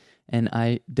gearhead and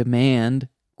I demand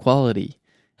quality,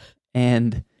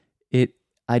 and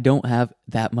I don't have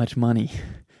that much money.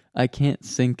 I can't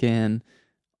sink in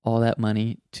all that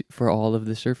money for all of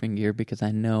the surfing gear because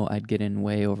I know I'd get in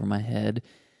way over my head,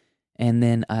 and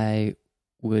then I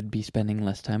would be spending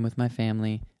less time with my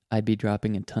family. I'd be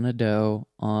dropping a ton of dough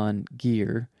on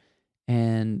gear,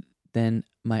 and then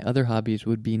my other hobbies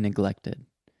would be neglected.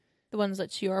 The ones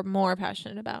that you are more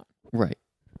passionate about. Right.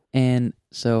 And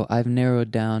so I've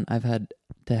narrowed down, I've had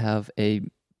to have a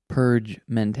purge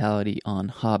mentality on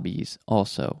hobbies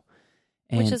also.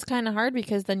 Which is kind of hard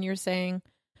because then you're saying,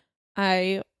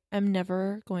 I am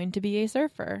never going to be a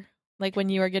surfer. Like when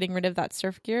you are getting rid of that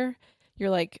surf gear, you're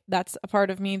like, that's a part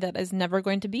of me that is never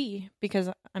going to be because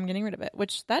I'm getting rid of it,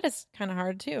 which that is kind of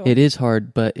hard too. It is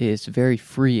hard, but it's very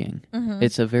freeing. Mm-hmm.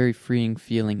 It's a very freeing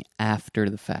feeling after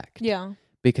the fact. Yeah.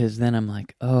 Because then I'm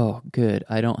like, oh, good.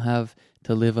 I don't have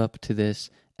to live up to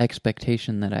this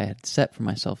expectation that I had set for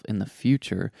myself in the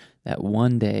future that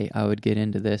one day I would get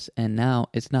into this, and now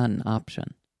it's not an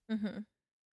option. Mm-hmm.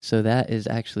 So that is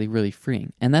actually really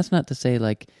freeing. And that's not to say,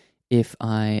 like, if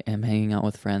I am hanging out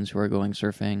with friends who are going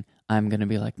surfing, I'm going to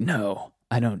be like, no,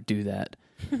 I don't do that.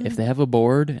 If they have a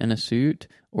board and a suit,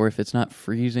 or if it's not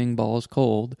freezing balls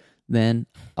cold, then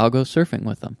I'll go surfing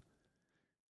with them.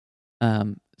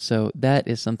 So that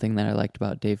is something that I liked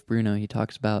about Dave Bruno. He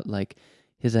talks about like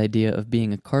his idea of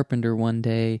being a carpenter one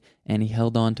day, and he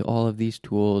held on to all of these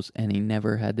tools, and he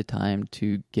never had the time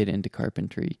to get into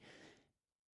carpentry.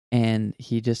 And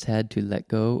he just had to let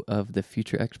go of the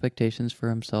future expectations for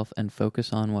himself and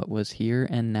focus on what was here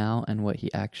and now and what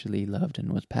he actually loved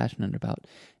and was passionate about.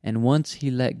 And once he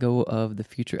let go of the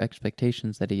future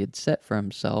expectations that he had set for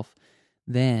himself,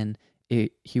 then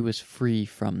he was free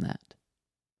from that.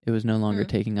 It was no longer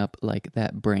taking up like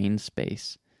that brain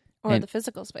space. Or the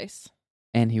physical space.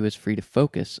 And he was free to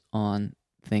focus on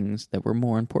things that were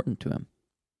more important to him.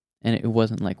 And it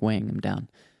wasn't like weighing him down.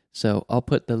 So I'll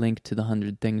put the link to the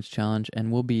 100 Things Challenge, and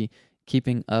we'll be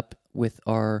keeping up with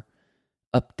our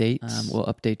updates. We'll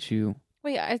update you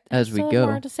as we go. Have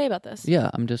more to say about this.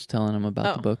 Yeah, I'm just telling them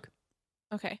about the book.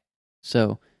 Okay.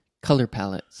 So, color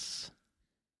palettes.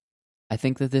 I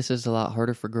think that this is a lot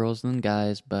harder for girls than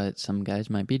guys, but some guys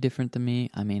might be different than me.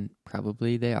 I mean,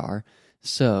 probably they are.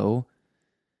 So,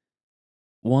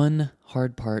 one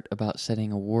hard part about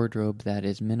setting a wardrobe that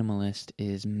is minimalist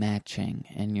is matching.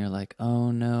 And you're like,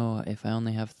 oh no, if I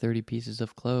only have 30 pieces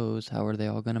of clothes, how are they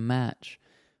all going to match?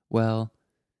 Well,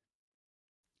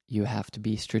 you have to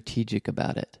be strategic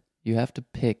about it. You have to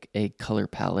pick a color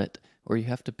palette, or you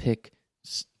have to pick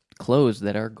clothes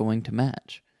that are going to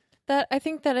match. I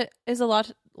think that it is a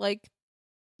lot like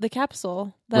the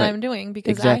capsule that I'm doing,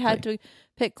 because I had to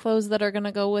pick clothes that are going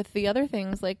to go with the other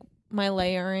things, like my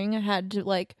layering had to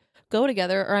like go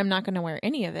together, or I'm not going to wear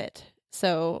any of it.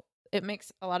 So it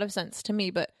makes a lot of sense to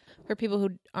me. But for people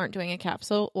who aren't doing a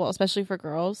capsule, well, especially for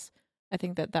girls, I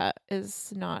think that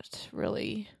is not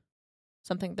really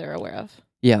something they're aware of.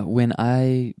 Yeah, when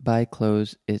I buy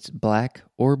clothes, it's black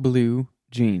or blue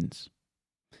jeans.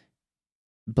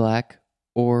 black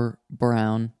or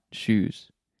brown shoes,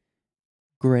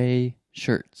 gray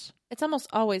shirts. It's almost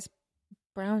always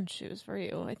brown shoes for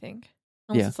you, I think.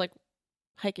 Unless Yeah. it's like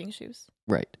hiking shoes.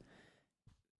 Right.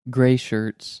 Gray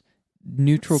shirts,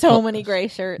 neutral So many gray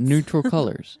shirts. Neutral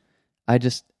colors. I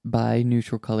just buy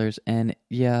neutral colors, and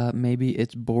yeah, maybe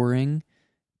it's boring,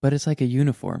 but it's like a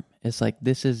uniform. It's like,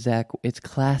 this is Zach. It's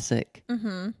classic.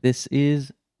 Mm-hmm. This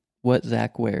is what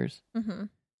Zach wears. Mm-hmm.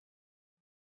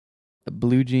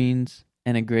 Blue jeans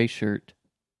and a gray shirt.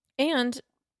 And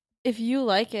if you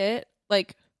like it,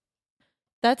 like,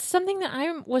 that's something that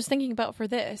I was thinking about for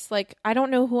this. Like, I don't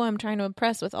know who I'm trying to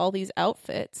impress with all these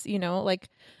outfits, you know? Like,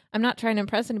 I'm not trying to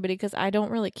impress anybody because I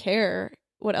don't really care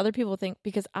what other people think,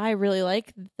 because I really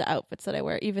like the outfits that I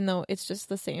wear, even though it's just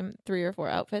the same 3 or 4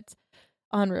 outfits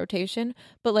on rotation.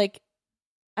 But, like,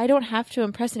 I don't have to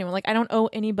impress anyone. Like, I don't owe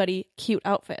anybody cute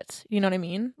outfits. You know what I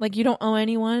mean? Like, you don't owe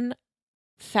anyone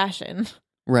fashion.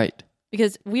 Right.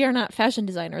 Because we are not fashion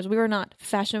designers. We are not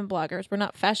fashion bloggers. We're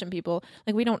not fashion people.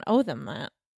 Like, we don't owe them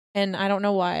that. And I don't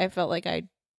know why I felt like I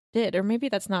did. Or maybe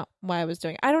that's not why I was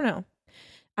doing it. I don't know.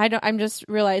 I'm just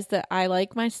realized that I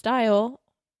like my style,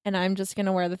 and I'm just going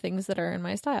to wear the things that are in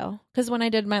my style. Because when I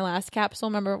did my last capsule,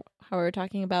 remember how we were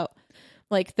talking about,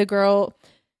 like, the girl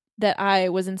that I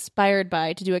was inspired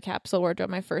by to do a capsule wardrobe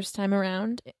my first time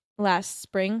around last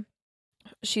spring?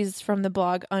 She's from the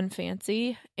blog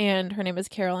Unfancy, and her name is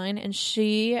Caroline, and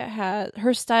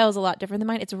her style is a lot different than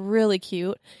mine. It's really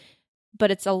cute, but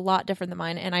it's a lot different than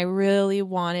mine, and I really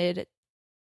wanted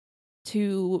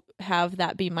to have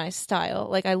that be my style.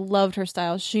 Like, I loved her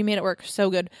style. She made it work so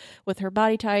good with her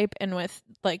body type, and with,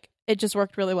 like, it just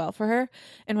worked really well for her.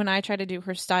 And when I tried to do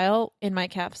her style in my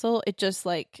capsule, it just,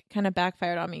 like, kind of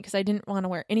backfired on me, because I didn't want to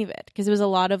wear any of it, because it was a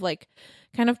lot of, like,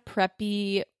 kind of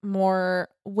preppy,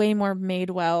 way more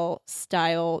Madewell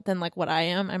style than, like, what I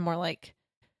am. I'm more like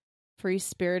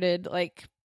free-spirited, like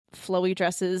flowy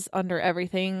dresses under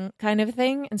everything kind of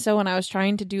thing. And so when I was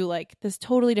trying to do, like, this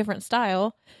totally different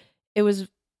style,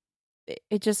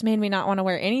 it just made me not want to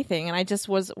wear anything. And I just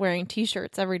was wearing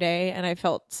t-shirts every day, and I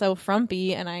felt so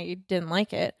frumpy, and I didn't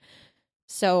like it.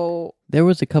 So there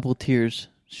was a couple tears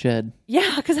shed.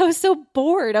 Yeah, because I was so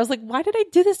bored. I was like, why did I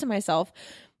do this to myself?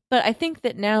 But I think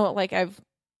that now, like, I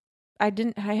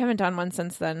haven't done one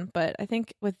since then, but I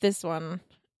think with this one,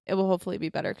 it will hopefully be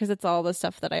better, because it's all the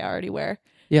stuff that I already wear.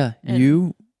 Yeah, and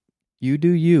you do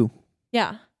you.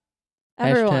 Yeah.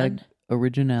 Everyone. Hashtag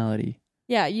originality.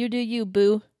 Yeah, you do you,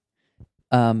 boo.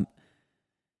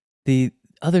 The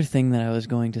other thing that I was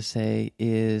going to say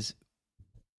is,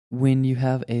 when you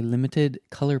have a limited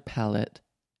color palette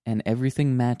and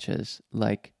everything matches,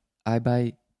 like, I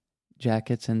buy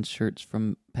jackets and shirts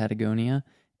from Patagonia,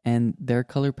 and their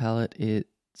color palette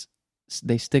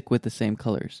they stick with the same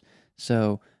colors.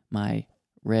 So my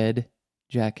red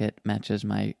jacket matches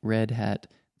my red hat.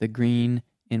 The green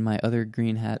in my other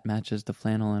green hat matches the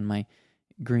flannel in my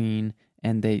green,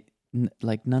 and they,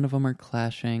 like, none of them are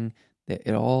clashing.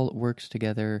 It all works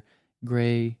together.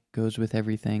 Gray goes with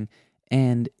everything.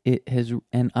 And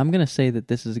I'm going to say that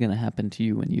this is going to happen to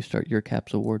you when you start your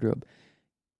capsule wardrobe.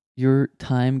 Your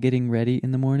time getting ready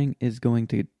in the morning is going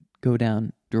to go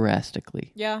down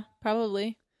drastically. Yeah,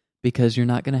 probably. Because you're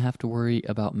not going to have to worry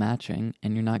about matching,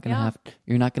 and you're not going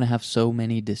to have so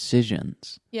many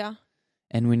decisions. Yeah.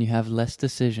 And when you have less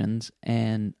decisions,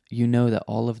 and you know that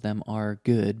all of them are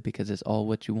good because it's all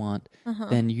what you want,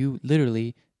 then you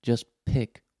literally just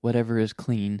pick whatever is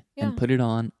clean and put it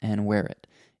on and wear it.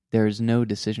 There is no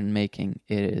decision making.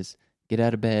 It is get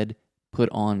out of bed, put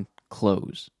on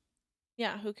clothes.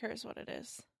 Yeah, who cares what it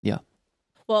is? Yeah.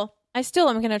 Well, I still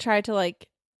am going to try to, like,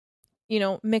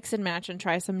 mix and match and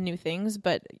try some new things,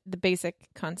 but the basic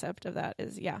concept of that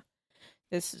is,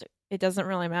 it doesn't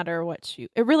really matter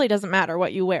it really doesn't matter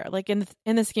what you wear. Like, in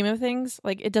the scheme of things,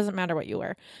 like, it doesn't matter what you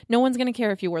wear. No one's going to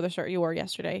care if you wore the shirt you wore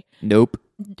yesterday. Nope.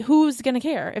 Who's going to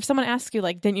care? If someone asks you,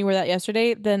 like, didn't you wear that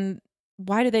yesterday? Then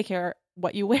why do they care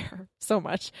what you wear so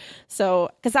much? So,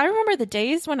 because I remember the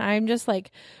days when I'm just,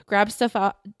 like, grab stuff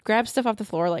off the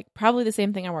floor, like, probably the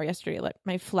same thing I wore yesterday, like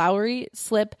my flowery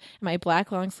slip and my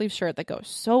black long sleeve shirt that go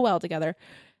so well together.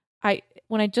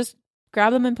 When I just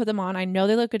grab them and put them on, I know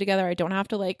they look good together. I don't have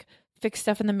to, like, fix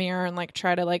stuff in the mirror and, like,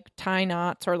 try to, like, tie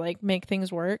knots or, like, make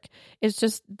things work. It's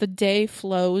just the day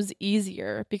flows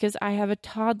easier because I have a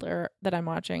toddler that I'm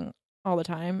watching all the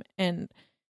time, and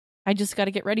I just got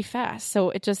to get ready fast.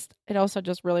 So it also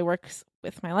just really works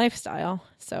with my lifestyle.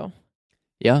 So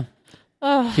yeah.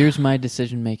 Here's my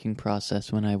decision-making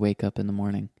process when I wake up in the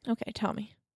morning. Okay, tell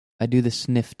me. I do the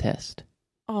sniff test.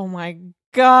 Oh my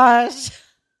gosh.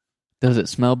 Does it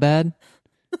smell bad?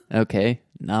 Okay.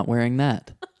 Not wearing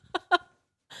that.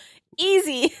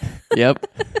 Easy. Yep.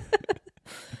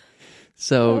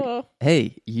 So, Oh.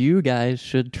 hey, you guys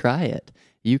should try it.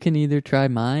 You can either try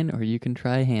mine or you can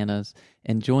try Hannah's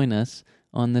and join us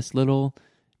on this little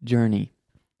journey.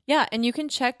 Yeah, and you can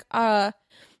check the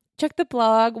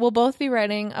blog. We'll both be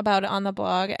writing about it on the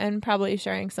blog and probably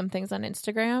sharing some things on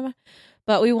Instagram.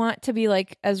 But we want to be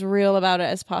like as real about it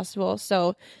as possible.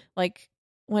 So like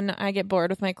when I get bored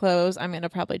with my clothes, I'm going to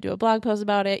probably do a blog post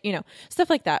about it, you know, stuff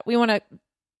like that. We want to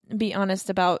be honest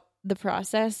about the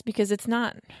process because it's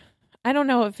not, I don't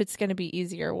know if it's going to be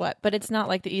easy or what, but it's not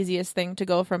like the easiest thing to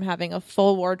go from having a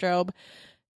full wardrobe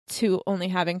to only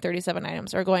having 37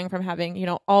 items or going from having, you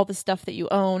know, all the stuff that you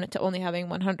own to only having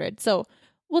 100. So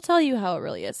we'll tell you how it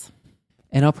really is.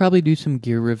 And I'll probably do some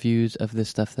gear reviews of the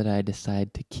stuff that I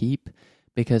decide to keep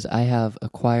because I have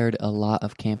acquired a lot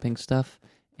of camping stuff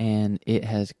and it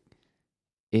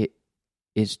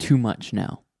is too much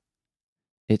now.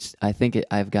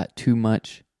 I've got too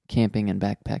much camping and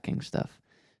backpacking stuff.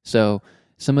 So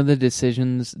some of the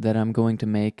decisions that I'm going to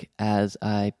make as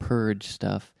I purge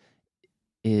stuff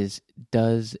is,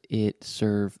 does it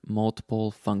serve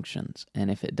multiple functions?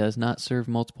 And if it does not serve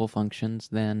multiple functions,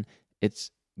 then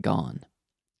it's gone.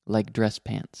 Like dress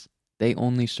pants. They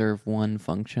only serve one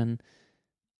function.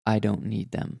 I don't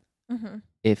need them. Mm-hmm.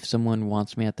 If someone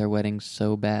wants me at their wedding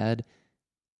so bad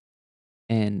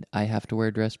and I have to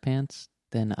wear dress pants,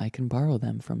 then I can borrow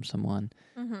them from someone.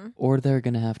 Mm-hmm. Or they're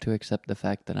going to have to accept the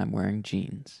fact that I'm wearing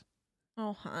jeans.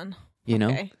 Oh, hon. You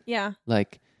know? Yeah.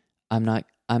 Like, I'm not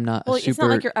Well, super... it's not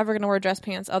like you're ever going to wear dress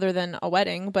pants other than a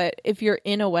wedding, but if you're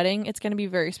in a wedding, it's going to be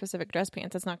very specific dress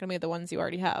pants. It's not going to be the ones you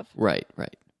already have. Right.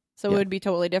 So Yeah. It would be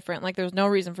totally different. Like, there's no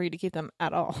reason for you to keep them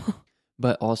at all.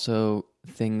 But also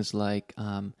things like,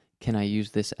 can I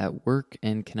use this at work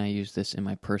and can I use this in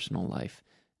my personal life?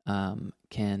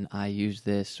 Can I use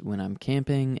this when I'm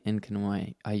camping and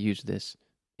can I use this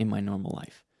in my normal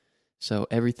life? So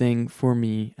everything for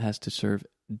me has to serve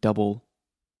double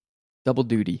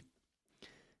duty.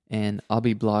 And I'll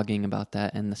be blogging about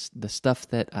that and the stuff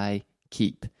that I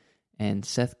keep. And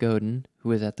Seth Godin, who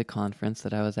was at the conference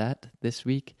that I was at this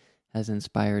week, has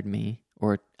inspired me,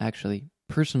 or actually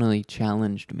personally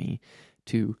challenged me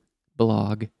to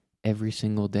blog every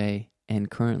single day. And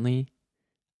currently,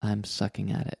 I'm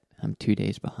sucking at it. I'm 2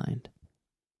 days behind.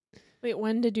 Wait,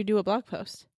 when did you do a blog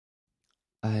post?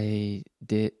 I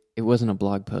did. It wasn't a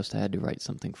blog post. I had to write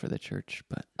something for the church,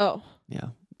 but yeah,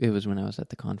 it was when I was at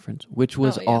the conference, which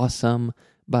was awesome,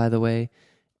 by the way.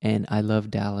 And I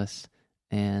love Dallas.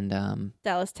 And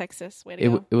Dallas, Texas. Way to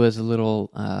go. It was a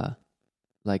little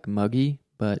like muggy,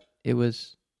 but it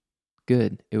was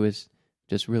good. It was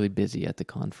just really busy at the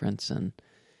conference. And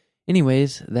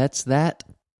anyways, that's that.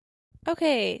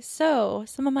 Okay, so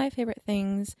some of my favorite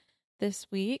things this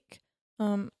week.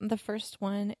 The first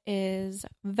one is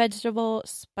vegetable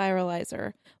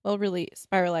spiralizer. Well, really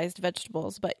spiralized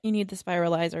vegetables, but you need the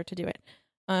spiralizer to do it.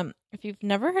 If you've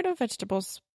never heard of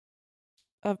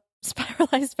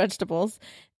spiralized vegetables,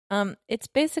 it's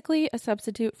basically a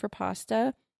substitute for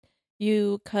pasta.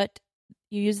 You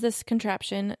use this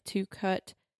contraption to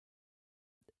cut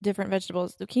different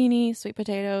vegetables, zucchini, sweet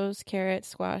potatoes, carrots,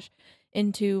 squash,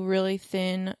 into really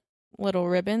thin little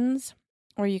ribbons,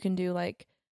 or you can do like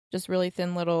just really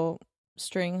thin little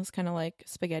strings, kind of like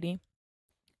spaghetti.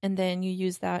 And then you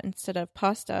use that instead of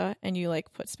pasta and you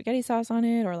like put spaghetti sauce on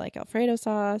it or like Alfredo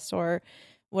sauce or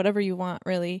whatever you want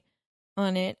really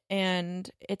on it. And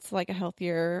it's like a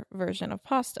healthier version of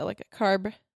pasta, like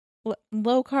a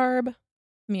low carb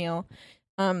meal.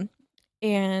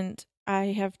 And I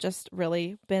have just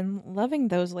really been loving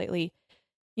those lately.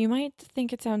 You might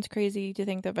think it sounds crazy to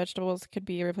think that vegetables could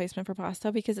be a replacement for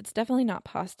pasta because it's definitely not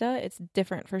pasta. It's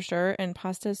different for sure, and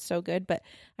pasta is so good, but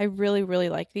I really, really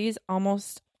like these.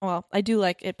 I do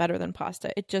like it better than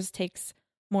pasta. It just takes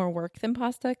more work than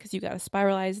pasta because you got to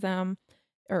spiralize them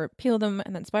or peel them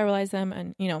and then spiralize them,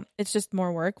 and, you know, it's just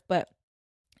more work, but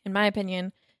in my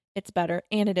opinion, it's better,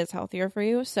 and it is healthier for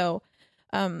you. So,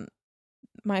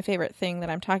 my favorite thing that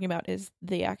I'm talking about is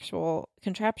the actual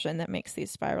contraption that makes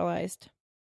these spiralized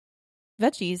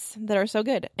veggies that are so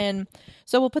good. And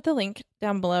so we'll put the link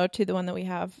down below to the one that we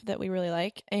have that we really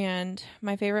like. And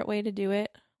my favorite way to do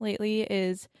it lately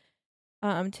is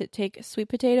to take sweet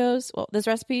potatoes. Well, this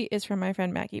recipe is from my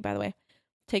friend Maggie, by the way.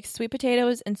 Take sweet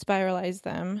potatoes and spiralize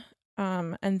them,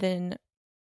 and then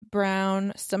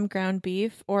brown some ground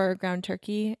beef or ground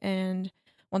turkey, and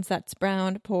once that's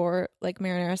browned, pour like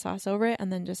marinara sauce over it,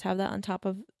 and then just have that on top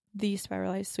of the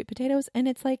spiralized sweet potatoes, and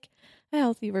it's like a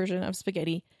healthy version of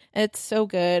spaghetti. It's so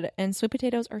good, and sweet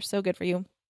potatoes are so good for you.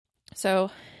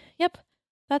 So, yep,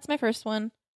 that's my first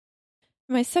one.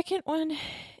 My second one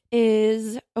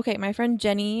is, okay, my friend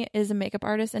Jenny is a makeup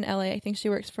artist in LA. I think she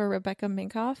works for Rebecca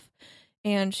Minkoff,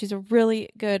 and she's a really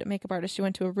good makeup artist. She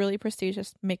went to a really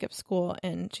prestigious makeup school,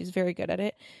 and she's very good at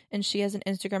it. And she has an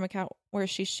Instagram account where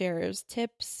she shares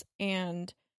tips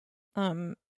and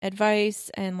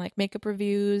advice and like makeup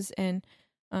reviews and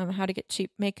how to get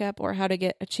cheap makeup or how to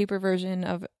get a cheaper version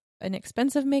of an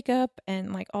expensive makeup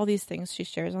and like all these things she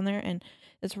shares on there. And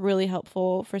it's really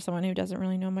helpful for someone who doesn't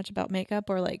really know much about makeup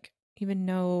or like even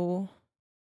know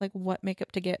like what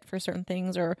makeup to get for certain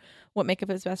things or what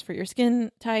makeup is best for your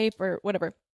skin type or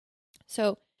whatever.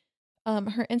 So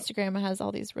her Instagram has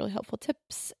all these really helpful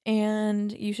tips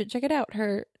and you should check it out.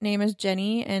 Her name is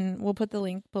Jenny and we'll put the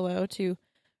link below to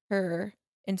her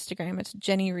Instagram. It's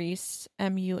Jenny Reese,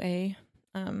 MUA.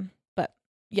 But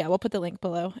yeah, we'll put the link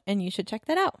below and you should check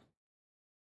that out.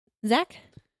 Zach?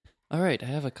 All right, I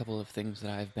have a couple of things that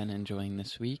I've been enjoying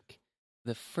this week.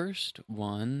 The first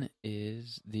one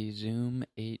is the Zoom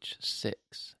H6.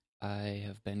 I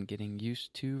have been getting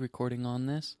used to recording on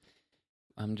this.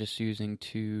 I'm just using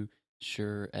two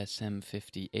Shure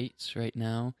SM58s right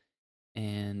now,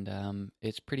 and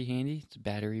it's pretty handy. It's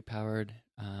battery powered.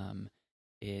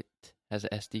 It has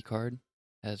an SD card,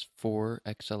 has 4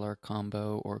 XLR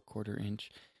combo or quarter-inch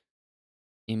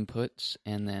inputs,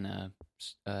 and then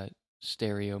a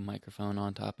stereo microphone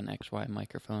on top, an XY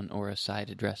microphone, or a side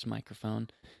address microphone.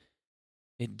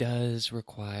 It does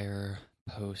require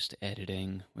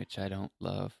post-editing, which I don't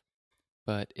love,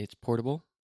 but it's portable,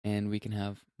 and we can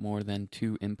have more than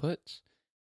 2 inputs,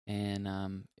 and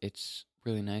it's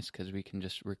really nice because we can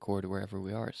just record wherever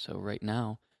we are. So right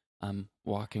now, I'm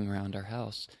walking around our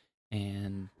house,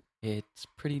 and it's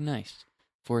pretty nice.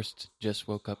 Forrest just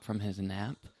woke up from his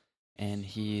nap, and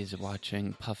he's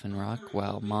watching Puffin Rock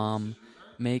while Mom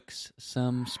makes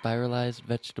some spiralized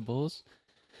vegetables.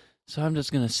 So I'm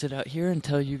just going to sit out here and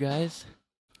tell you guys,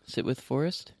 sit with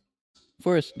Forrest.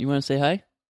 Forrest, you want to say hi?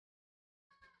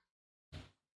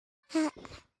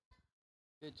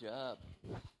 Good job.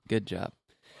 Good job.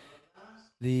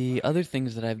 The other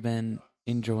things that I've been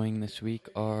enjoying this week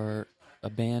are a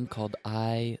band called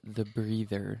I the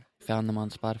Breather. Found them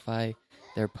on Spotify.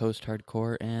 They're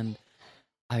post-hardcore, and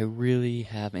I really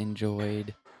have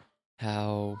enjoyed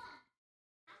how,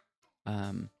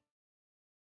 I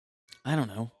don't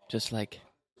know, just like,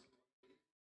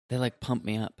 they like pump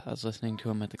me up. I was listening to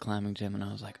them at the climbing gym, and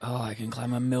I was like, oh, I can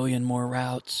climb 1,000,000 more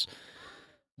routes,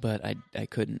 but I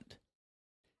couldn't.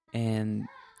 And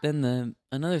then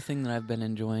another thing that I've been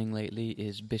enjoying lately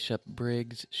is Bishop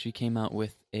Briggs. She came out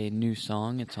with a new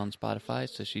song. It's on Spotify,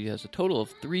 so she has a total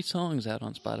of 3 songs out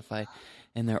on Spotify,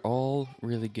 and they're all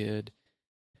really good.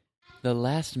 The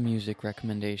last music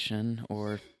recommendation,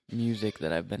 or music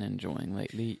that I've been enjoying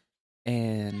lately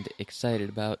and excited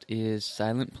about, is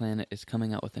Silent Planet is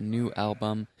coming out with a new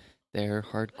album. They're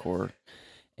hardcore,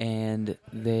 and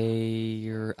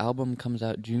their album comes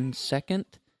out June 2nd.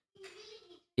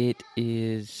 It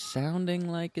is sounding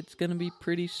like it's going to be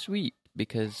pretty sweet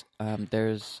because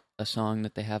there's a song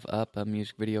that they have up, a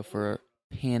music video for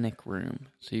Panic Room,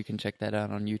 so you can check that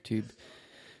out on YouTube.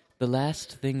 The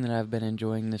last thing that I've been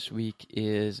enjoying this week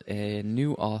is a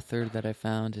new author that I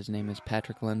found. His name is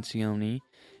Patrick Lencioni,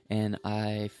 and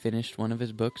I finished one of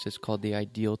his books. It's called The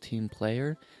Ideal Team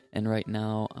Player, and right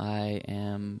now I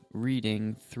am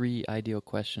reading 3 ideal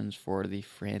questions for the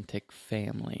frantic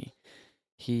family.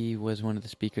 He was one of the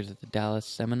speakers at the Dallas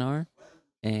seminar,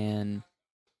 and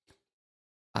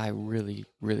I really,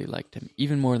 really liked him,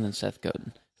 even more than Seth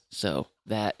Godin. So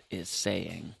that is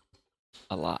saying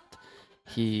a lot.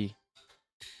 He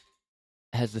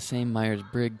has the same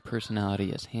Myers-Briggs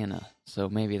personality as Hannah, so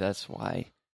maybe that's why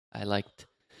I liked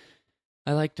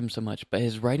him so much. But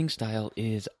his writing style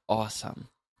is awesome.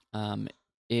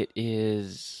 It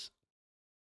is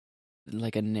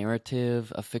like a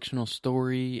narrative, a fictional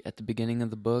story at the beginning of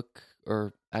the book,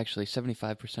 or actually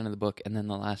 75% of the book, and then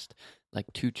the last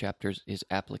like 2 chapters is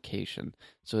application.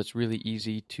 So it's really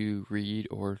easy to read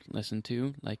or listen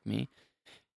to, like me.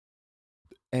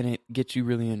 And it gets you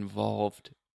really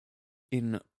involved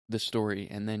in the story,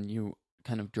 and then you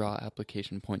kind of draw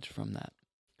application points from that.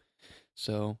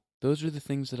 So those are the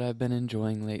things that I've been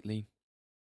enjoying lately.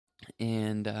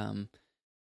 And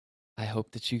I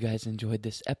hope that you guys enjoyed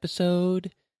this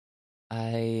episode.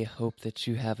 I hope that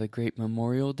you have a great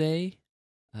Memorial Day.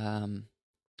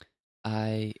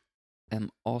 I am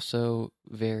also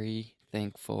very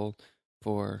thankful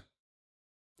for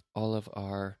all of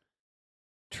our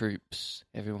troops,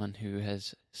 everyone who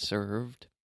has served,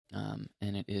 and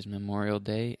it is Memorial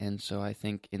Day, and so I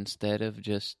think instead of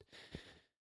just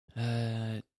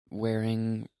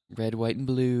wearing red, white, and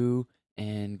blue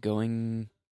and going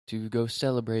to go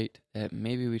celebrate, that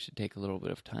maybe we should take a little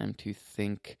bit of time to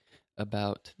think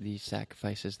about the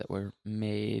sacrifices that were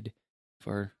made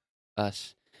for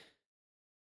us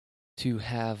to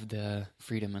have the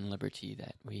freedom and liberty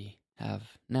that we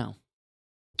have now.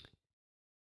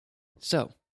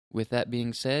 So, with that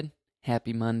being said,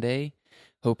 happy Monday.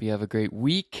 Hope you have a great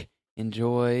week.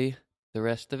 Enjoy the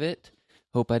rest of it.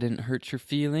 Hope I didn't hurt your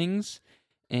feelings.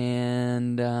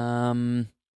 And,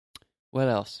 what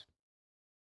else?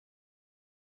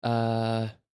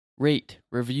 Rate,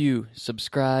 review,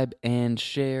 subscribe, and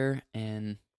share.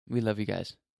 And we love you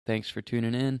guys. Thanks for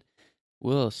tuning in.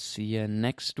 We'll see you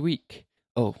next week.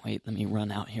 Oh, wait, let me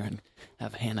run out here and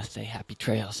have Hannah say happy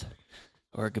trails.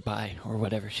 Or goodbye, or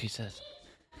whatever she says.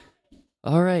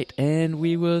 All right, and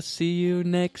we will see you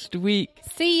next week.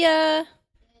 See ya.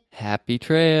 Happy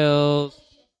trails.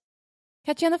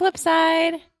 Catch you on the flip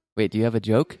side. Wait, do you have a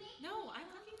joke? No, I'm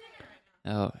cooking dinner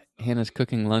right now. Oh, Hannah's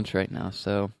cooking lunch right now,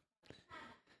 so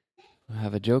we'll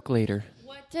have a joke later.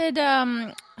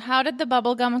 How did the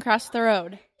bubble gum cross the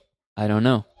road? I don't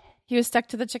know. He was stuck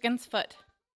to the chicken's foot.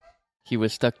 He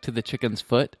was stuck to the chicken's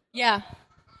foot? Yeah.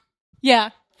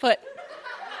 Yeah, foot.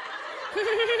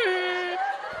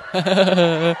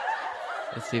 Let's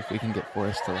see if we can get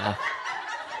Forrest to laugh.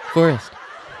 Forrest.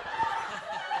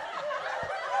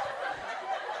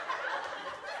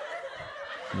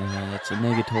 Yeah, that's a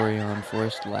negatory on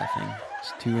Forrest laughing.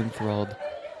 He's too enthralled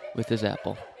with his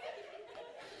apple.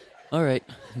 All right,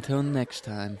 until next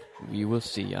time, we will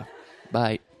see ya.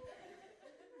 Bye.